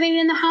sick living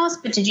in the house,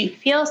 but did you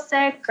feel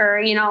sick? Or,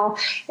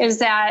 is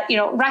that,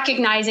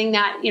 recognizing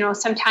that,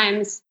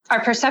 sometimes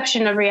our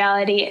perception of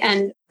reality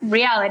and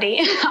reality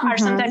are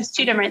sometimes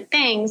 2 different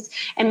things.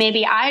 And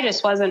maybe I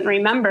just wasn't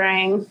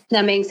remembering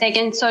them being sick.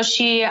 And so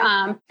she,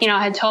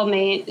 had told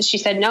me, she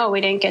said, no, we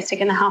didn't get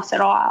sick in the house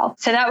at all.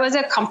 So that was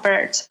a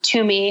comfort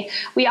to me.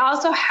 We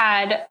also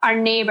had our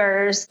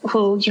neighbors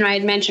who, I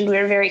had mentioned we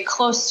were very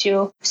close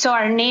to. So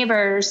our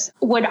neighbors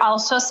would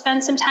also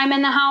spend some time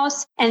in the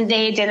house and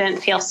they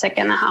didn't feel sick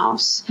in the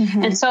house.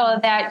 Mm-hmm. And so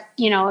that,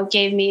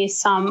 gave me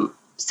some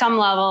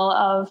level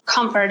of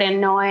comfort in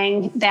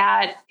knowing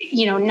that,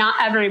 not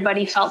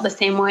everybody felt the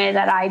same way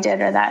that I did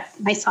or that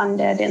my son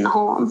did in the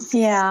home.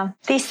 Yeah.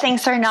 These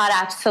things are not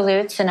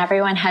absolutes and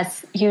everyone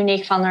has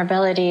unique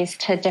vulnerabilities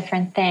to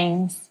different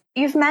things.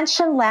 You've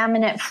mentioned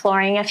laminate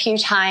flooring a few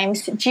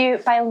times.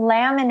 By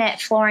laminate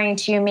flooring,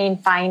 do you mean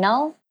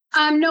vinyl?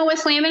 No,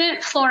 with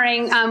laminate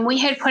flooring, we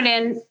had put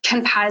in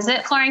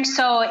composite flooring.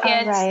 So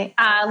it's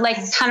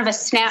like kind of a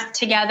snap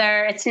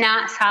together. It's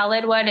not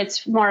solid wood.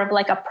 It's more of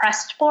like a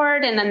pressed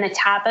board. And then the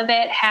top of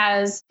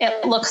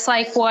it looks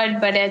like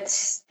wood, but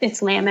it's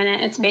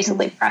laminate. It's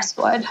basically pressed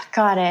wood.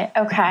 Got it.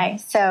 Okay.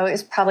 So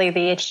it's probably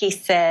the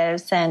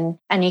adhesives and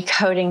any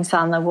coatings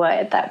on the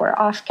wood that were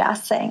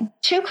off-gassing.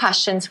 2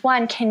 questions.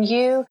 One, can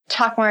you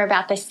talk more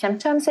about the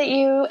symptoms that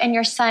you and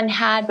your son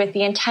had with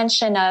the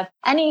intention of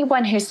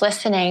anyone who's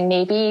listening?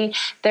 Maybe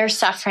they're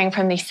suffering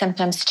from these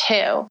symptoms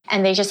too,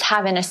 and they just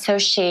haven't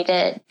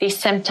associated these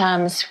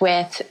symptoms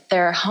with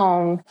their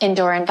home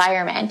indoor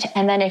environment.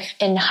 And then if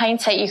in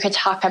hindsight, you could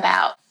talk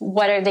about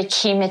what are the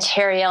key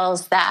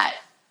materials that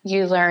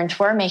you learned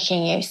were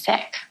making you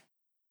sick?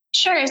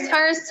 Sure. As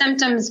far as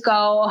symptoms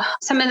go,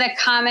 some of the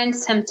common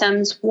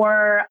symptoms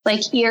were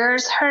like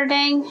ears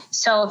hurting,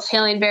 so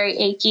feeling very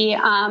achy.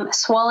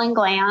 Swollen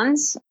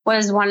glands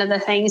was one of the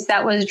things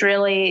that was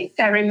really,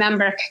 I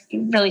remember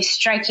really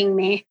striking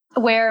me,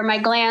 where my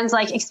glands,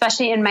 like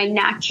especially in my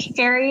neck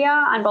area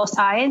on both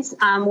sides,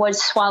 would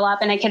swell up,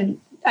 and I could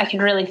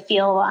really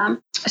feel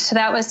them. So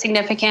that was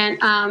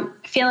significant.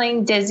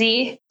 Feeling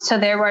dizzy. So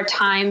there were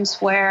times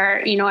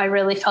where, I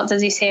really felt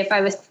dizzy. Say if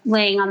I was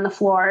laying on the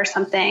floor or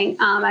something,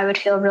 I would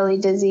feel really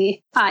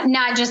dizzy.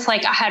 Not just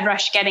like a head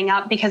rush getting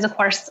up, because of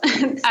course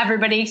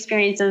everybody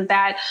experiences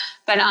that,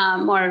 but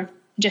more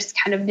just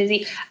kind of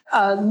dizzy,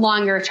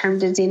 longer term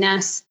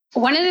dizziness.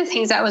 One of the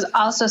things that was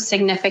also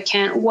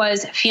significant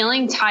was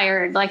feeling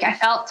tired. Like I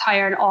felt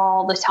tired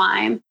all the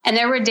time. And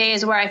there were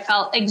days where I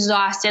felt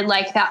exhausted,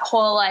 like that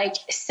whole like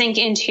sink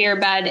into your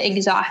bed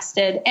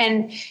exhausted.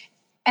 And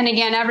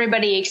again,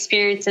 everybody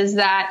experiences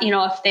that,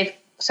 if they've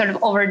sort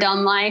of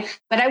overdone life,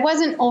 but I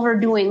wasn't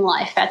overdoing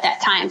life at that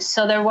time.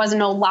 So there was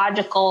no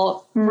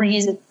logical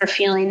reason for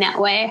feeling that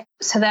way.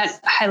 So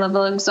that high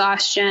level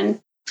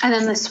exhaustion. And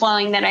then the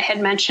swelling that I had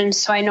mentioned.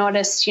 So I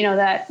noticed,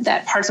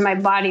 that parts of my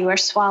body were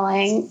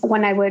swelling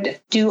when I would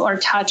do or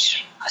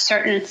touch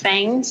certain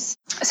things.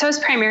 So it's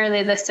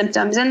primarily the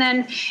symptoms. And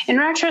then in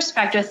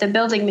retrospect with the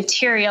building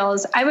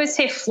materials, I would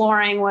say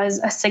flooring was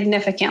a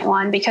significant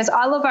one, because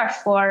all of our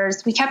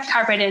floors, we kept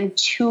carpet in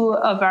two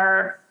of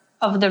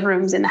the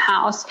rooms in the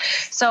house.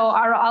 So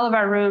all of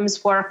our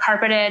rooms were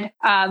carpeted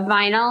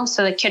vinyl.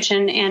 So the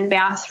kitchen and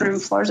bathroom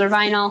floors are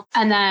vinyl,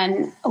 and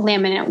then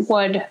laminate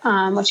wood,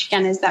 which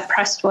again is that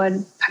pressed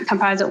wood,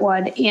 composite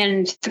wood,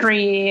 in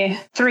three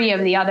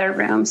of the other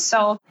rooms.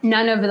 So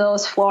none of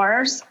those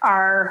floors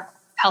are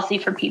healthy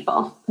for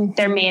people.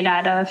 They're made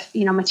out of,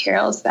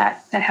 materials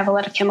that have a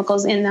lot of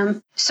chemicals in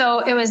them.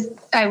 So I would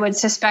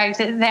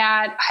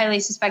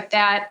highly suspect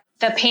that.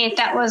 The paint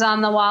that was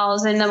on the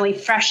walls, and then we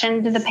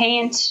freshened the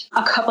paint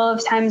a couple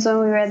of times when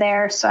we were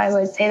there. So I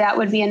would say that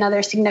would be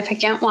another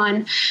significant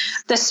one.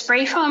 The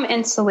spray foam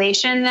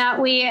insulation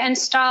that we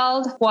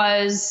installed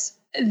was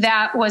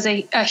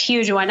a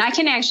huge one. I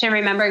can actually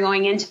remember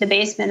going into the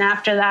basement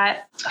after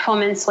that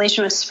foam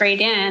insulation was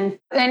sprayed in,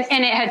 and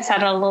it had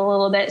settled a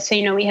little bit.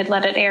 So, we had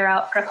let it air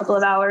out for a couple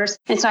of hours.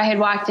 And so I had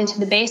walked into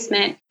the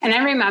basement, and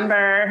I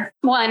remember,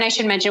 and I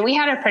should mention, we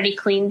had a pretty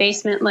clean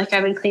basement. Like I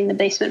would clean the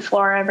basement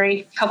floor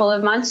every couple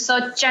of months.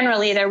 So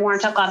generally there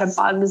weren't a lot of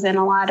bugs and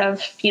a lot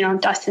of,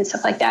 dust and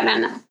stuff like that.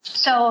 And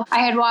so I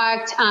had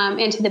walked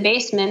into the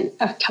basement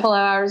a couple of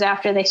hours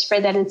after they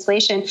sprayed that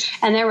insulation,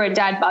 and there were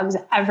dead bugs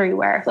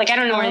everywhere. Like I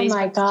don't know where these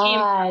bugs came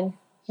from.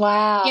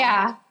 Wow.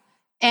 Yeah.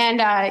 And,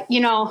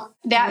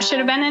 that should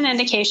have been an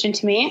indication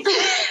to me,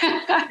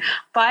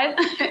 but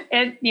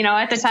at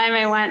the time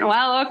I went,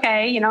 well,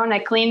 okay, and I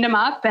cleaned them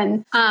up,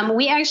 and,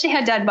 we actually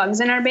had dead bugs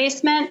in our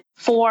basement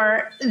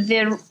for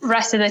the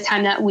rest of the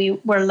time that we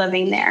were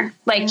living there.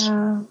 Which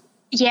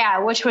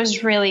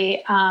was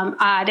really,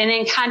 odd. And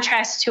in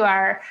contrast to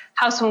our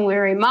house, when we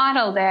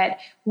remodeled it,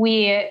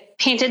 we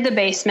painted the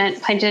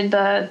basement, painted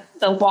the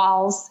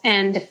walls,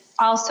 and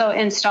also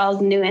installed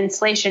new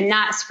insulation,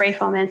 not spray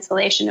foam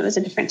insulation. It was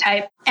a different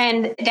type.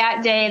 And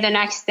that day, the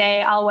next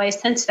day, always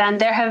since then,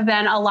 there have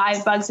been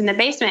alive bugs in the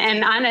basement.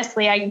 And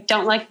honestly, I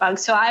don't like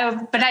bugs.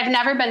 But I've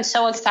never been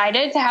so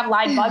excited to have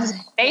live bugs in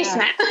the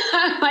basement.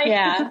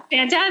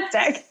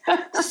 Fantastic.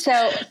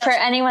 So for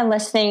anyone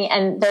listening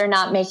and they're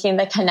not making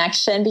the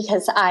connection,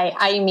 because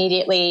I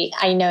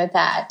know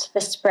that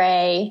the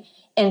spray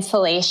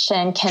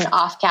insulation can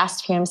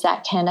off-gas fumes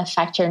that can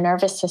affect your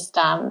nervous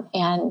system.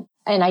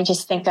 And I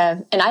just think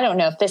of, and I don't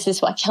know if this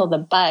is what killed the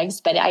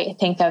bugs, but I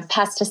think of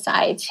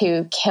pesticides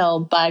who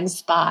kill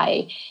bugs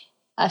by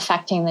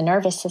affecting the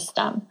nervous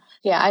system.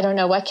 Yeah, I don't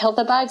know what killed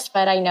the bugs,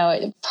 but I know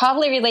it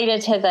probably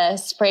related to the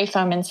spray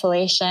foam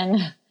insulation.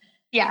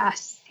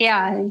 Yes.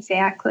 Yeah,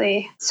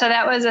 exactly. So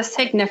that was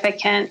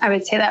I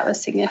would say that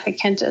was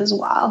significant as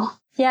well.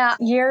 Yeah.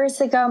 Years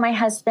ago, my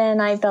husband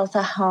and I built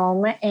a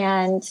home.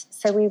 And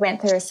so we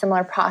went through a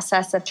similar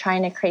process of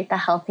trying to create the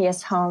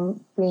healthiest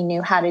home we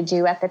knew how to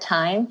do at the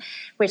time,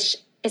 which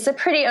is a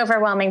pretty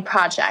overwhelming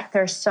project.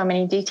 There's so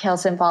many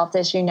details involved,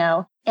 as you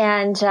know.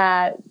 And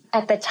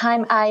at the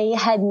time, I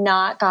had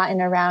not gotten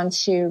around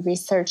to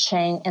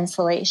researching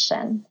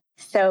insulation.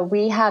 So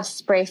we have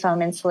spray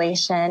foam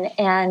insulation.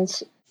 And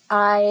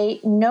I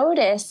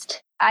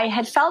noticed I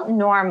had felt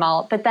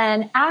normal, but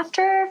then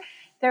after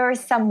there were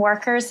some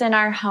workers in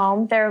our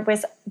home, there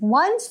was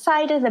one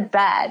side of the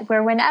bed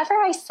where whenever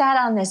I sat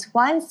on this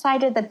one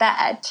side of the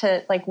bed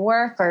to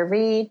work or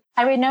read,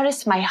 I would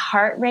notice my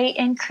heart rate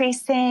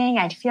increasing.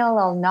 I'd feel a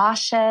little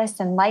nauseous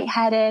and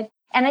lightheaded.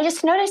 And I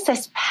just noticed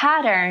this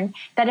pattern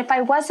that if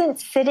I wasn't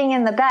sitting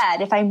in the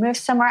bed, if I moved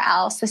somewhere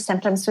else, the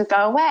symptoms would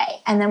go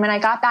away. And then when I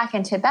got back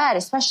into bed,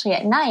 especially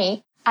at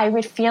night, I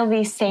would feel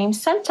these same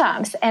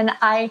symptoms. And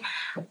I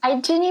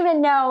didn't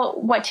even know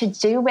what to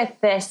do with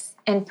this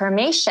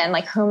information.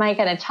 Who am I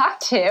going to talk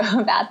to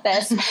about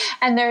this?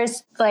 And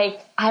there's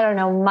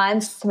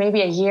months,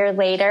 maybe a year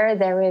later,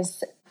 there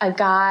was a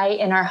guy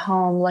in our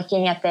home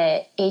looking at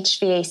the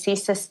HVAC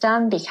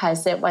system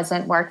because it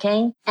wasn't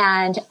working.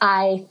 And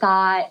I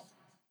thought,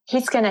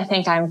 he's going to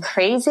think I'm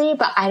crazy,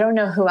 but I don't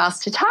know who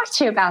else to talk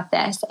to about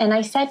this. And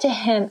I said to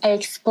him, I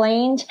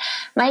explained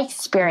my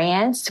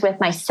experience with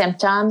my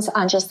symptoms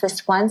on just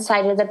this one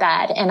side of the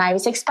bed. And I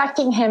was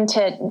expecting him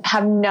to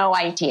have no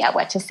idea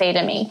what to say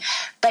to me.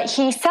 But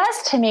he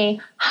says to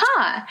me,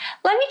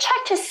 let me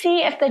check to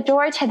see if the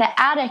door to the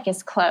attic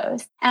is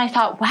closed. And I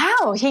thought,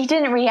 wow, he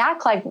didn't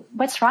react like,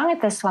 what's wrong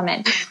with this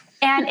woman?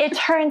 And it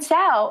turns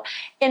out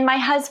in my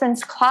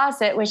husband's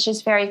closet, which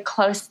is very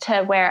close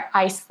to where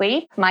I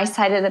sleep, my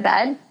side of the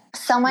bed,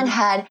 someone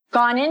had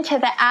gone into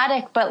the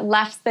attic but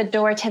left the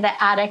door to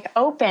the attic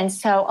open.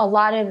 So a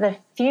lot of the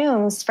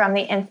fumes from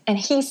and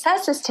he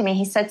says this to me,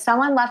 he said,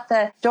 someone left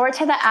the door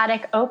to the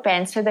attic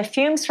open. So the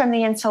fumes from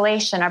the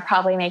insulation are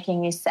probably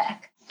making you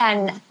sick.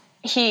 And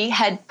he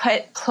had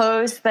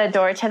closed the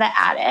door to the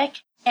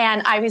attic.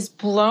 And I was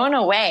blown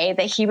away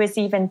that he was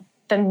even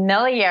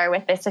familiar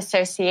with this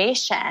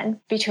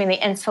association between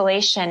the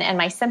insulation and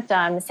my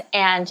symptoms.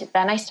 And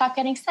then I stopped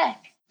getting sick.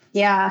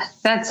 Yeah,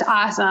 that's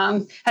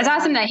awesome. That's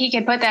awesome that he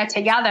could put that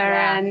together.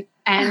 Yeah.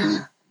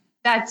 And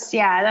that's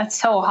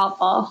so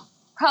helpful.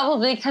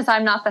 Probably because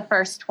I'm not the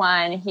first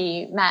one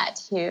he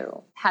met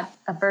who had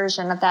a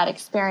version of that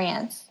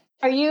experience.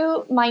 Are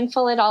you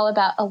mindful at all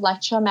about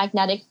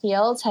electromagnetic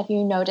fields? Have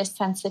you noticed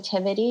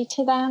sensitivity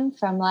to them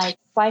from like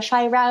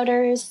Wi-Fi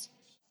routers?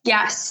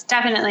 Yes,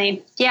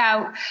 definitely.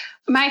 Yeah.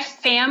 My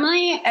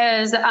family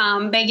is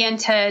big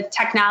into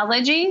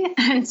technology.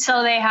 And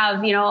so they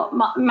have,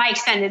 my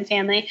extended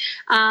family.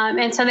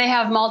 And so they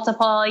have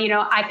multiple,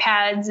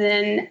 iPads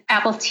and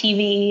Apple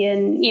TV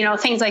and,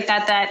 things like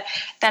that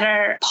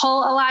pull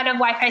a lot of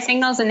Wi-Fi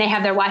signals, and they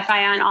have their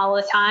Wi-Fi on all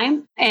the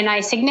time. And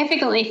I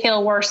significantly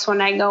feel worse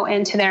when I go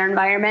into their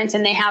environment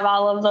and they have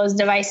all of those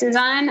devices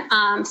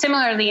on.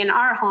 Similarly, in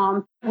our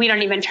home, we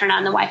don't even turn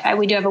on the Wi-Fi.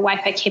 We do have a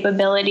Wi-Fi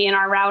capability in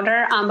our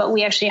router, but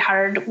we actually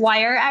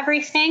hardwire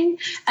everything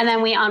and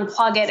then we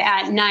unplug it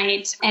at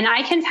night. And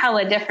I can tell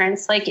a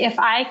difference. Like if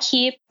I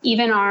keep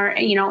even our,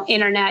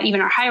 internet, even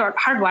our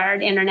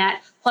hardwired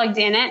internet plugged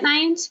in at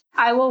night,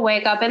 I will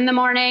wake up in the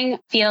morning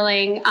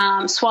feeling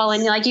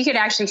swollen. Like you could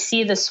actually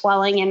see the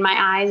swelling in my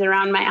eyes,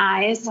 around my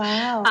eyes.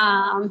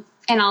 Wow.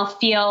 And I'll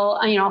feel,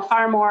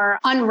 far more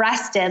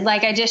unrested.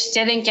 Like I just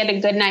didn't get a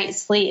good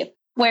night's sleep.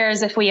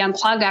 Whereas if we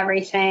unplug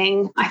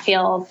everything, I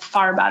feel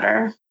far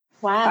better.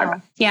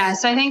 Wow. Yeah.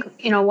 So I think,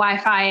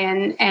 Wi-Fi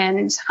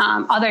and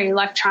other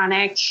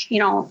electronic,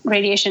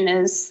 radiation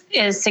is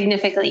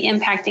significantly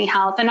impacting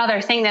health.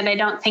 Another thing that I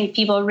don't think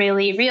people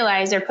really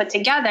realize or put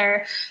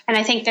together, and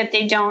I think that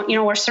they don't,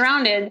 we're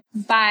surrounded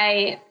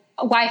by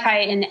Wi-Fi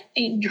in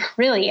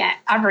really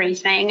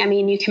everything. I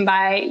mean, you can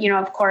buy,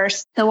 of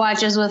course, the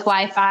watches with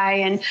Wi-Fi.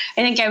 And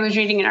I think I was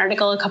reading an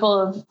article a couple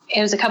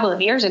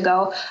of years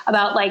ago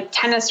about like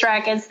tennis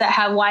rackets that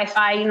have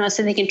Wi-Fi,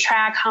 so they can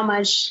track how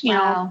much,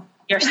 wow.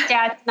 your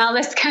stats and all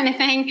this kind of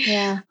thing.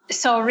 Yeah.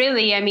 So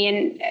really, I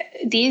mean,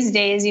 these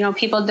days,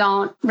 people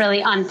don't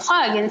really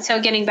unplug. And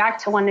so getting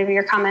back to one of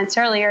your comments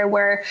earlier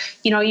where,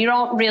 you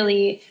don't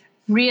really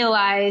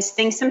realize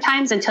things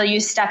sometimes until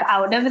you step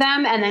out of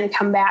them and then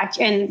come back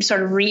and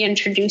sort of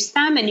reintroduce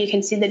them, and you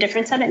can see the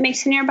difference that it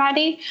makes in your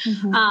body.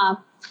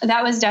 Mm-hmm.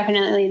 That was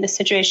definitely the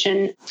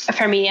situation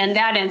for me in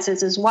that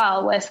instance as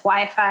well with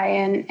Wi-Fi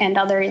and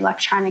other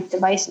electronic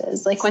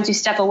devices. Like once you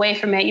step away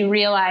from it, you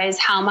realize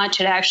how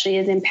much it actually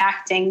is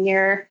impacting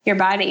your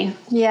body.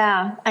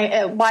 Yeah.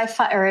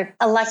 Wi-Fi or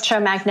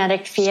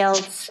electromagnetic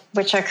fields,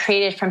 which are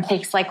created from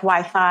things like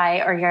Wi-Fi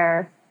or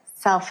your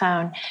cell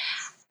phone.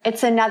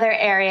 It's another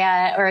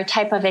area or a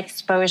type of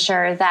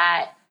exposure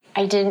that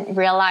I didn't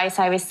realize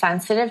I was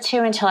sensitive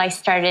to until I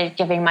started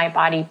giving my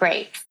body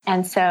breaks.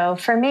 And so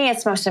for me,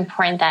 it's most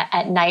important that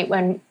at night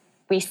when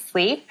we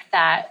sleep,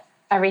 that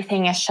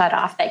everything is shut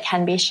off that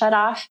can be shut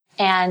off.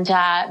 And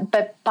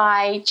but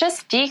by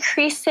just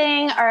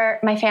decreasing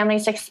my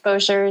family's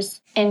exposures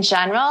in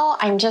general,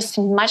 I'm just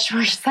much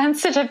more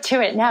sensitive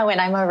to it now when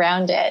I'm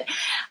around it.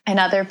 And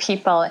other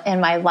people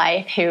in my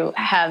life who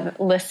have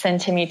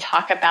listened to me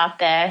talk about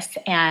this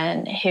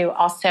and who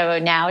also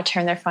now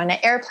turn their phone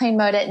to airplane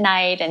mode at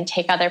night and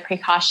take other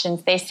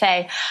precautions, they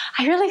say,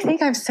 I really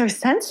think I'm so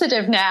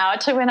sensitive now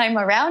to when I'm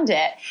around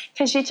it.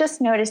 Because you just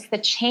notice the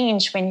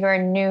change when your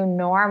new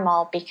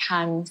normal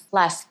becomes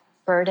less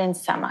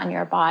burdensome on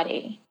your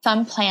body.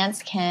 Some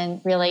plants can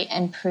really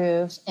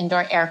improve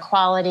indoor air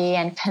quality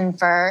and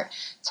convert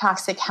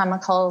toxic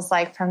chemicals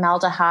like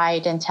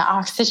formaldehyde into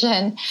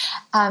oxygen.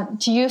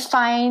 Do you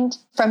find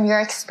from your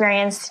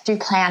experience, do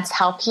plants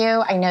help you?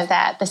 I know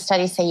that the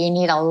studies say you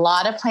need a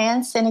lot of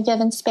plants in a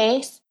given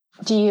space.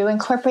 Do you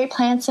incorporate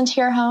plants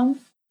into your home?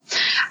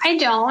 I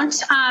don't.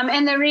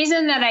 And the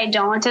reason that I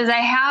don't is I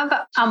have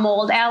a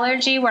mold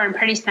allergy where I'm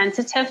pretty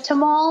sensitive to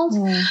mold.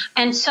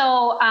 And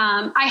so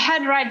I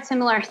had read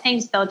similar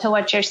things, though, to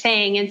what you're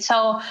saying. And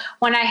so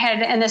when I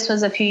had, and this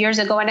was a few years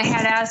ago, when I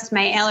had asked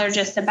my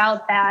allergist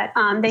about that,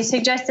 they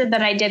suggested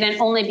that I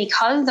didn't, only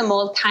because the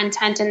mold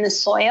content in the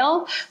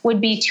soil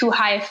would be too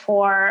high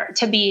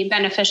to be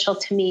beneficial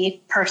to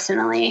me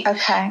personally.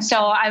 Okay. So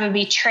I would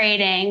be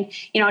trading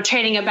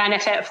a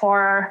benefit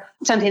for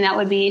something that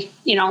would be,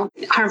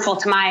 harmful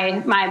to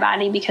my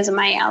body because of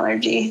my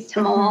allergy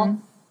to mold.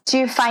 Do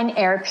you find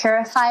air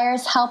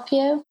purifiers help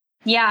you?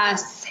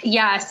 Yes,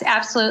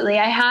 absolutely.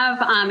 I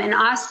have an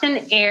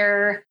Austin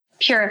Air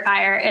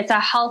purifier. It's a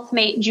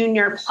Healthmate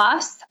Junior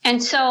Plus.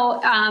 And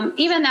so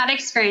even that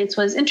experience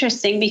was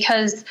interesting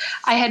because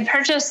I had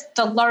purchased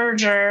the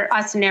larger.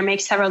 Austin Air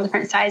makes several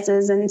different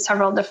sizes and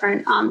several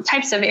different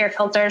types of air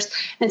filters.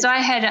 And so I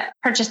had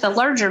purchased the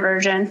larger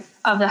version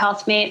of the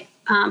Healthmate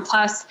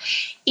Plus,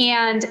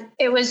 and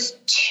it was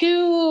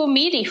too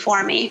meaty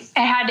for me. It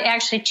had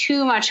actually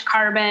too much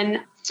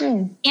carbon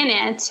in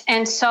it.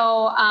 And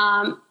so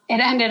it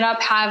ended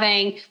up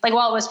having,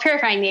 while it was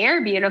purifying the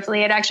air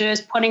beautifully, it actually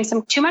was putting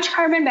too much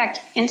carbon back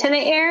into the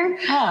air,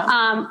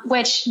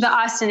 which the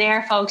Austin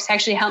Air folks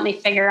actually helped me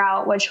figure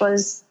out, which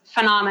was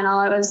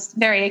phenomenal. It was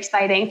very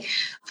exciting.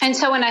 And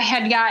so when I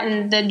had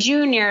gotten the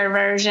junior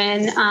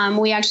version,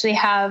 we actually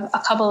have a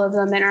couple of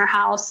them in our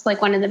house,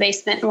 like one in the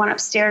basement and one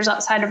upstairs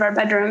outside of our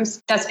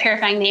bedrooms that's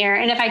purifying the air.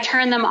 And if I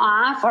turn them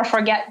off or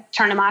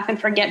turn them off and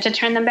forget to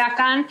turn them back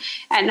on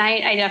at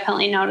night, I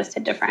definitely noticed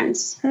a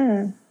difference.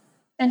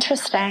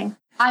 Interesting.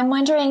 I'm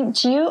wondering,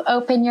 do you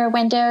open your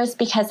windows?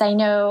 Because I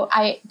know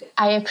I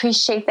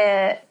appreciate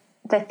the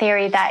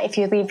theory that if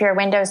you leave your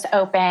windows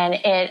open,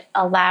 it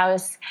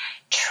allows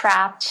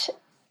trapped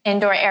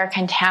indoor air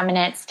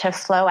contaminants to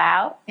flow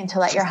out and to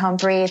let your home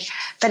breathe.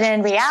 But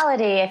in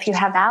reality, if you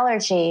have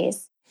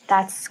allergies,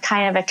 that's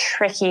kind of a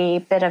tricky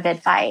bit of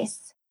advice.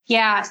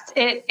 Yes,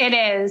 it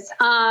is.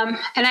 And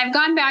I've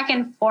gone back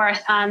and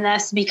forth on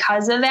this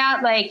because of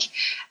that.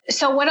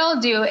 So what I'll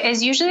do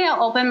is usually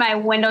I'll open my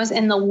windows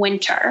in the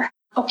winter.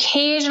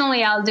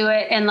 Occasionally I'll do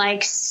it in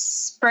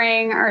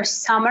spring or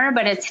summer,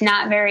 but it's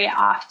not very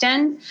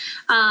often.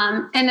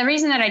 And the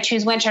reason that I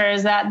choose winter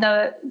is that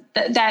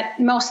that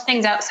most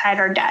things outside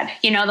are dead.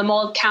 The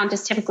mold count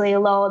is typically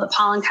low. The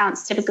pollen count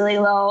is typically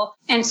low.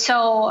 And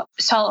so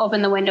I'll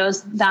open the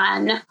windows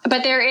then.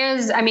 But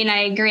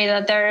I agree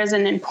that there is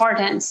an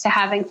importance to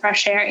having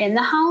fresh air in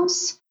the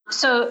house.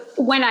 So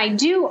when I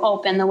do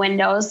open the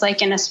windows,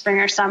 like in a spring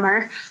or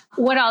summer,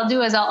 what I'll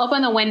do is I'll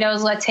open the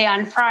windows, let's say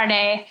on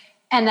Friday,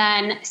 and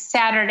then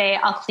Saturday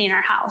I'll clean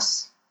our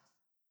house.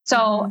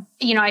 So,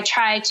 I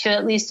try to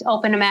at least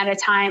open them at a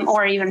time,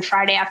 or even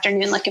Friday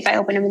afternoon. Like if I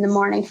open them in the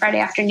morning, Friday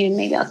afternoon,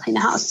 maybe I'll clean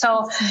the house.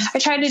 So I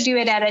try to do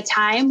it at a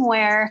time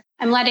where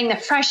I'm letting the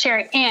fresh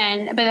air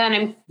in, but then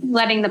I'm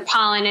letting the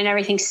pollen and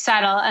everything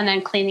settle and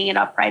then cleaning it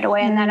up right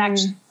away. And that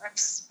actually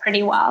works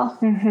pretty well.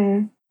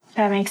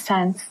 That makes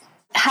sense.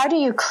 How do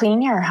you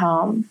clean your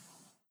home?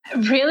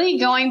 Really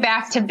going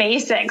back to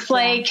basics,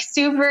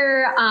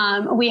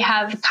 we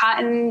have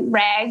cotton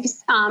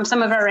rags.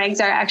 Some of our rags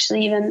are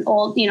actually even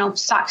old,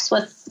 socks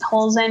with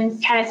holes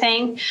in kind of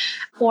thing,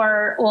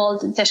 or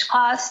old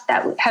dishcloths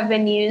that have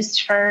been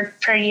used for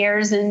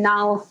years and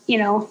now,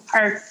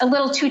 are a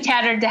little too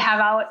tattered to have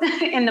out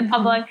in the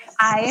public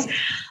eye.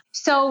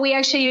 So we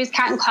actually use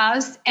cotton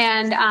cloths,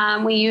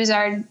 and we use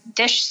our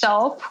dish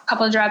soap, a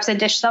couple of drops of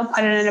dish soap,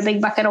 put it in a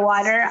big bucket of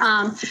water.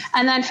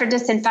 And then for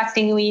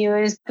disinfecting, we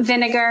use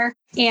vinegar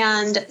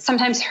and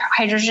sometimes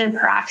hydrogen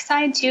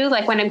peroxide too.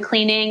 Like when I'm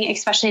cleaning,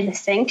 especially the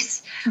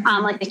sinks,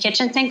 like the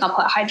kitchen sink, I'll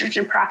put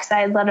hydrogen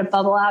peroxide, let it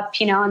bubble up,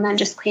 and then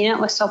just clean it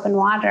with soap and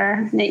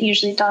water. And it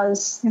usually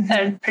does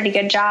a pretty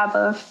good job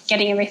of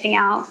getting everything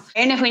out.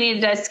 And if we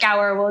need to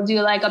scour, we'll do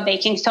like a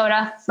baking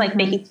soda,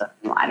 baking soda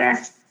and water.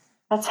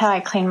 That's how I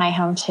clean my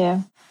home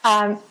too.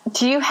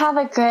 Do you have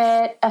a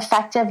good,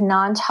 effective,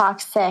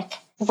 non-toxic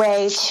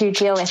way to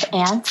deal with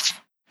ants?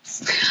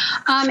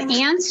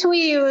 Ants,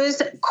 we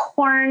use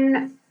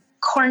corn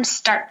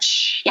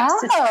starch.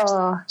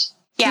 Yes.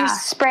 Yeah.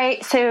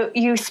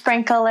 You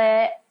sprinkle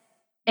it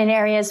in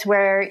areas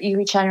where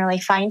you generally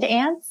find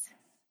ants?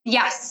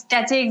 Yes,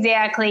 that's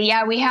exactly.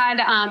 Yeah, we had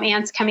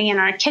ants coming in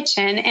our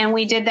kitchen, and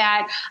we did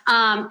that.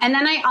 And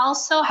then I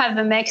also have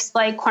a mix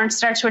like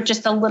cornstarch with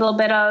just a little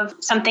bit of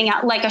something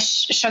like a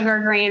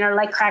sugar grain or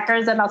like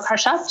crackers that I'll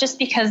crush up, just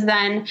because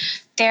then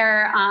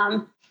they're,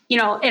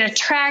 it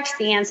attracts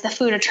the ants. The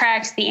food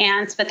attracts the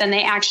ants, but then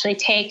they actually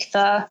take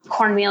the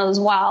cornmeal as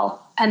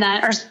well. And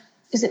then, or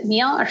is it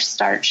meal or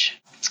starch?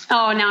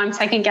 Oh, now I'm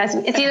second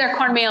guessing. It's either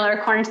cornmeal or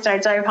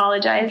cornstarch. I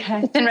apologize.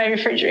 Okay. It's in my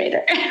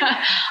refrigerator.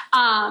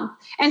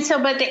 And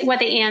so, but what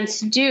the ants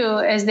do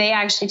is they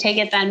actually take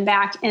it then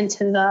back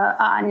into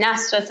the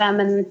nest with them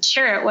and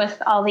share it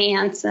with all the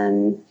ants.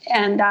 And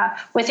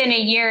within a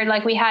year,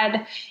 like we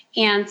had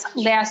ants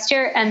last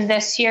year, and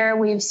this year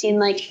we've seen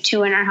like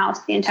 2 in our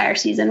house the entire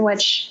season,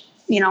 which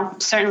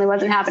certainly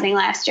wasn't happening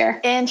last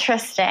year.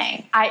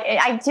 Interesting.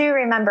 I do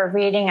remember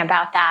reading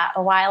about that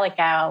a while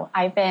ago.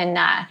 I've been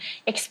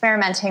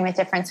experimenting with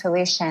different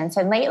solutions.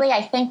 And lately,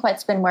 I think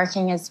what's been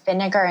working is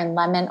vinegar and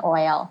lemon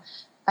oil.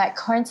 But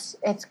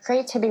it's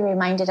great to be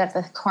reminded of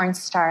the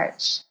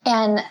cornstarch.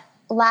 And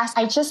last,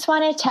 I just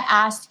wanted to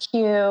ask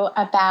you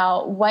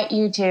about what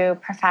you do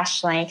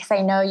professionally, because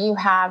I know you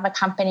have a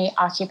company,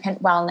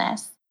 Occupant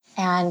Wellness,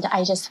 and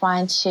I just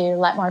wanted to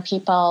let more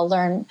people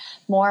learn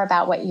more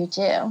about what you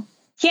do.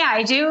 Yeah,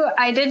 I do.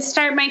 I did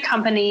start my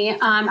company,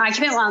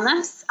 Occupant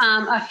Wellness,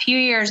 a few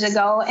years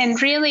ago.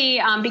 And really,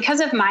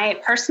 because of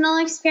my personal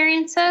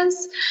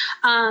experiences,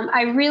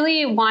 I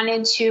really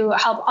wanted to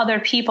help other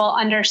people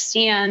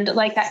understand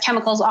that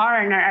chemicals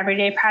are in our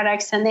everyday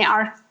products and they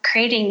are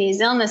creating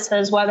these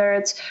illnesses, whether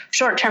it's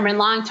short-term and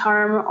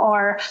long-term,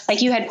 or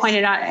like you had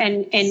pointed out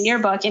in your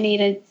book, in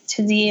A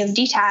to Z of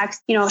Detox,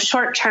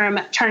 short-term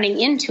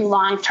turning into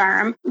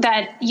long-term,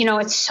 that,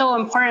 it's so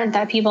important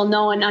that people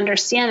know and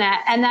understand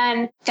that. And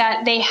then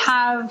that they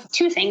have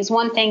two things.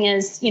 One thing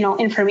is,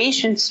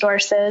 information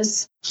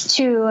sources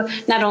to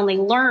not only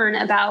learn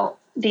about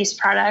these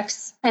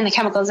products and the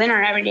chemicals in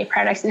our everyday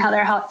products and how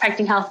they're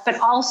affecting health, but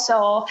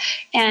also,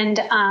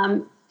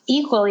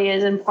 equally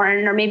as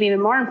important, or maybe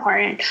even more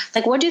important,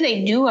 what do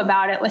they do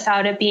about it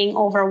without it being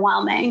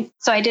overwhelming?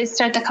 So I did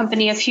start the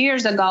company a few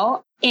years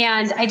ago,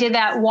 and I did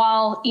that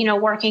while,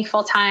 working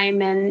full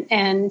time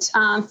and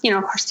of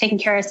course, taking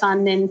care of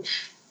son and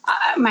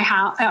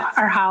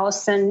our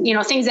house and,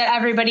 things that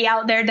everybody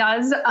out there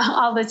does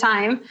all the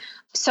time.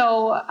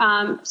 So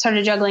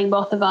started juggling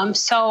both of them.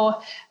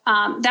 So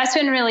that's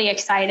been really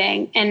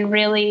exciting and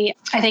really,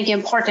 I think,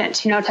 important,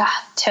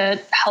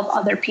 to help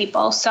other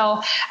people.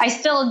 So I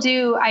still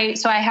do. I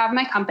have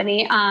my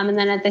company, and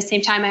then at the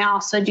same time, I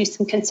also do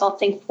some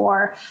consulting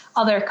for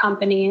other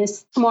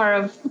companies, more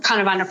of kind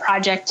of on a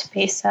project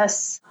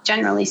basis.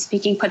 Generally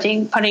speaking,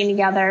 putting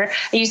together.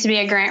 I used to be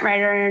a grant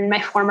writer in my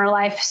former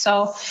life,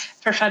 so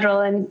for federal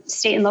and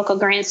state and local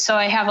grants. So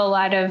I have a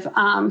lot of.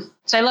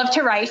 So I love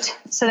to write.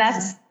 So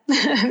that's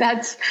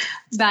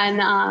been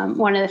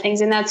one of the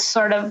things. And that's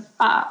sort of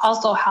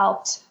also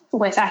helped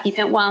with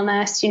Occupant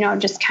Wellness,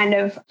 just kind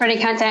of writing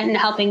content and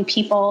helping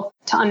people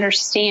to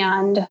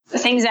understand the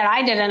things that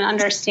I didn't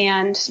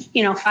understand,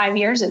 5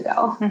 years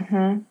ago.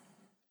 Mm-hmm.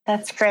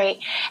 That's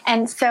great.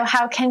 And so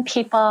how can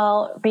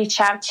people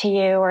reach out to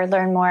you or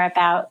learn more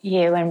about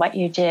you and what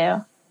you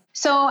do?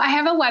 So I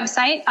have a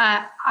website,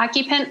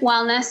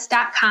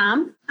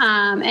 occupantwellness.com,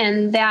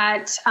 and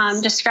that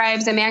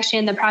describes, I'm actually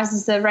in the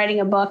process of writing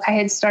a book I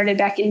had started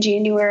back in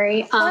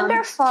January.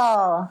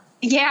 Wonderful.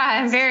 Yeah,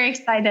 I'm very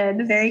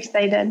excited. Very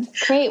excited.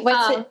 Great.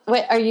 What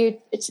are you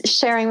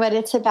sharing what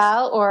it's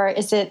about, or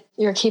is it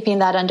you're keeping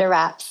that under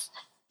wraps?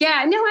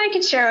 Yeah, no, I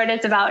can share what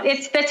it's about.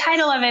 The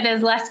title of it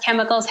is Less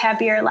Chemicals,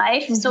 Happier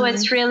Life. Mm-hmm. So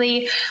it's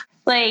really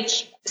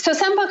so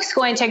some books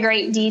go into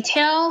great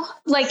detail,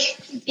 like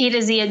A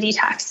to Z of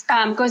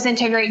Detox goes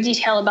into great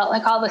detail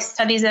about all the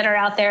studies that are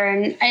out there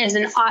and is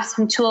an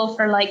awesome tool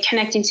for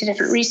connecting to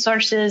different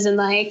resources and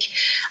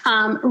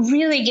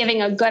really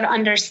giving a good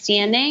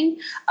understanding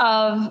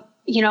of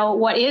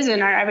what is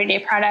in our everyday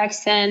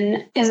products,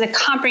 and is a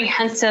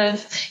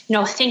comprehensive,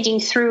 thinking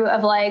through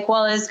of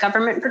well, is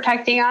government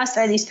protecting us?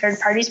 Are these third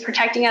parties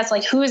protecting us?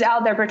 Who's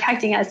out there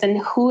protecting us, and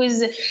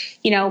who's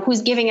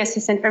giving us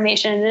this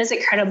information? And is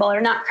it credible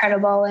or not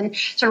credible? And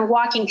sort of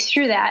walking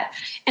through that.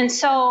 And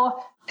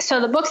so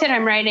the book that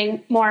I'm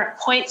writing more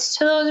points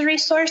to those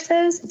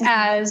resources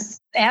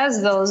as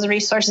those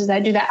resources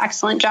that do that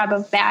excellent job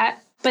of that.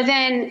 But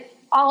then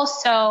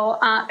also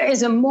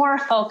is a more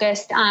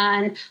focused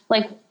on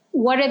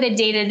what are the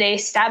day-to-day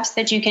steps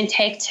that you can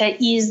take to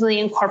easily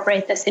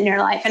incorporate this in your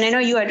life? And I know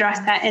you address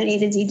that in A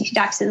to Z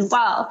Detox as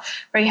well,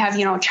 where you have,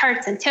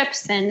 charts and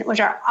tips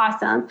which are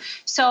awesome.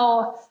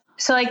 So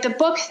the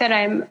book that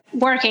I'm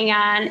working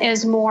on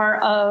is more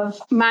of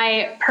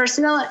my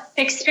personal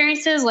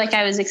experiences. Like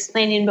I was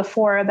explaining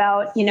before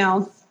about,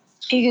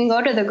 you can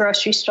go to the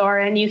grocery store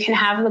and you can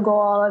have the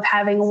goal of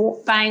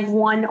buying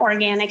one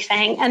organic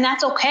thing, and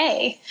that's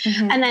okay.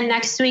 Mm-hmm. And then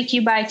next week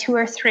you buy 2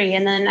 or 3,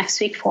 and then next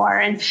week 4.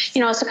 And,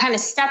 so kind of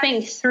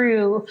stepping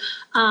through,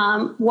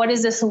 what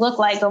does this look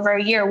like over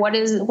a year? What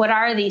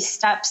are these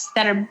steps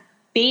that are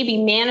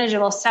baby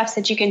manageable steps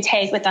that you can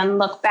take, but then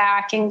look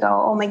back and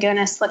go, oh my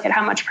goodness, look at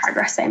how much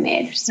progress I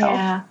made. So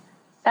yeah,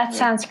 that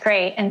sounds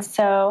great and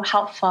so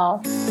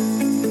helpful.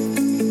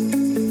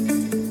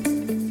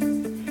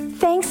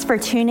 Thanks for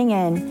tuning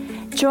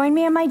in. Join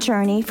me on my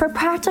journey for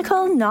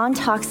practical,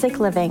 non-toxic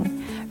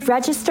living.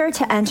 Register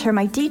to enter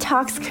my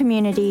detox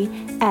community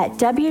at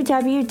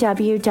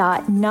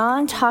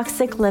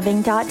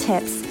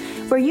www.nontoxicliving.tips,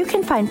 where you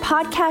can find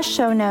podcast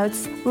show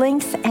notes,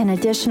 links, and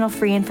additional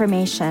free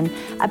information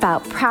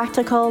about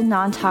practical,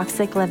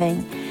 non-toxic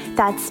living.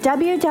 That's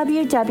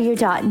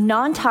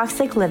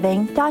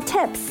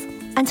www.nontoxicliving.tips.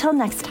 Until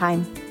next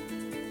time.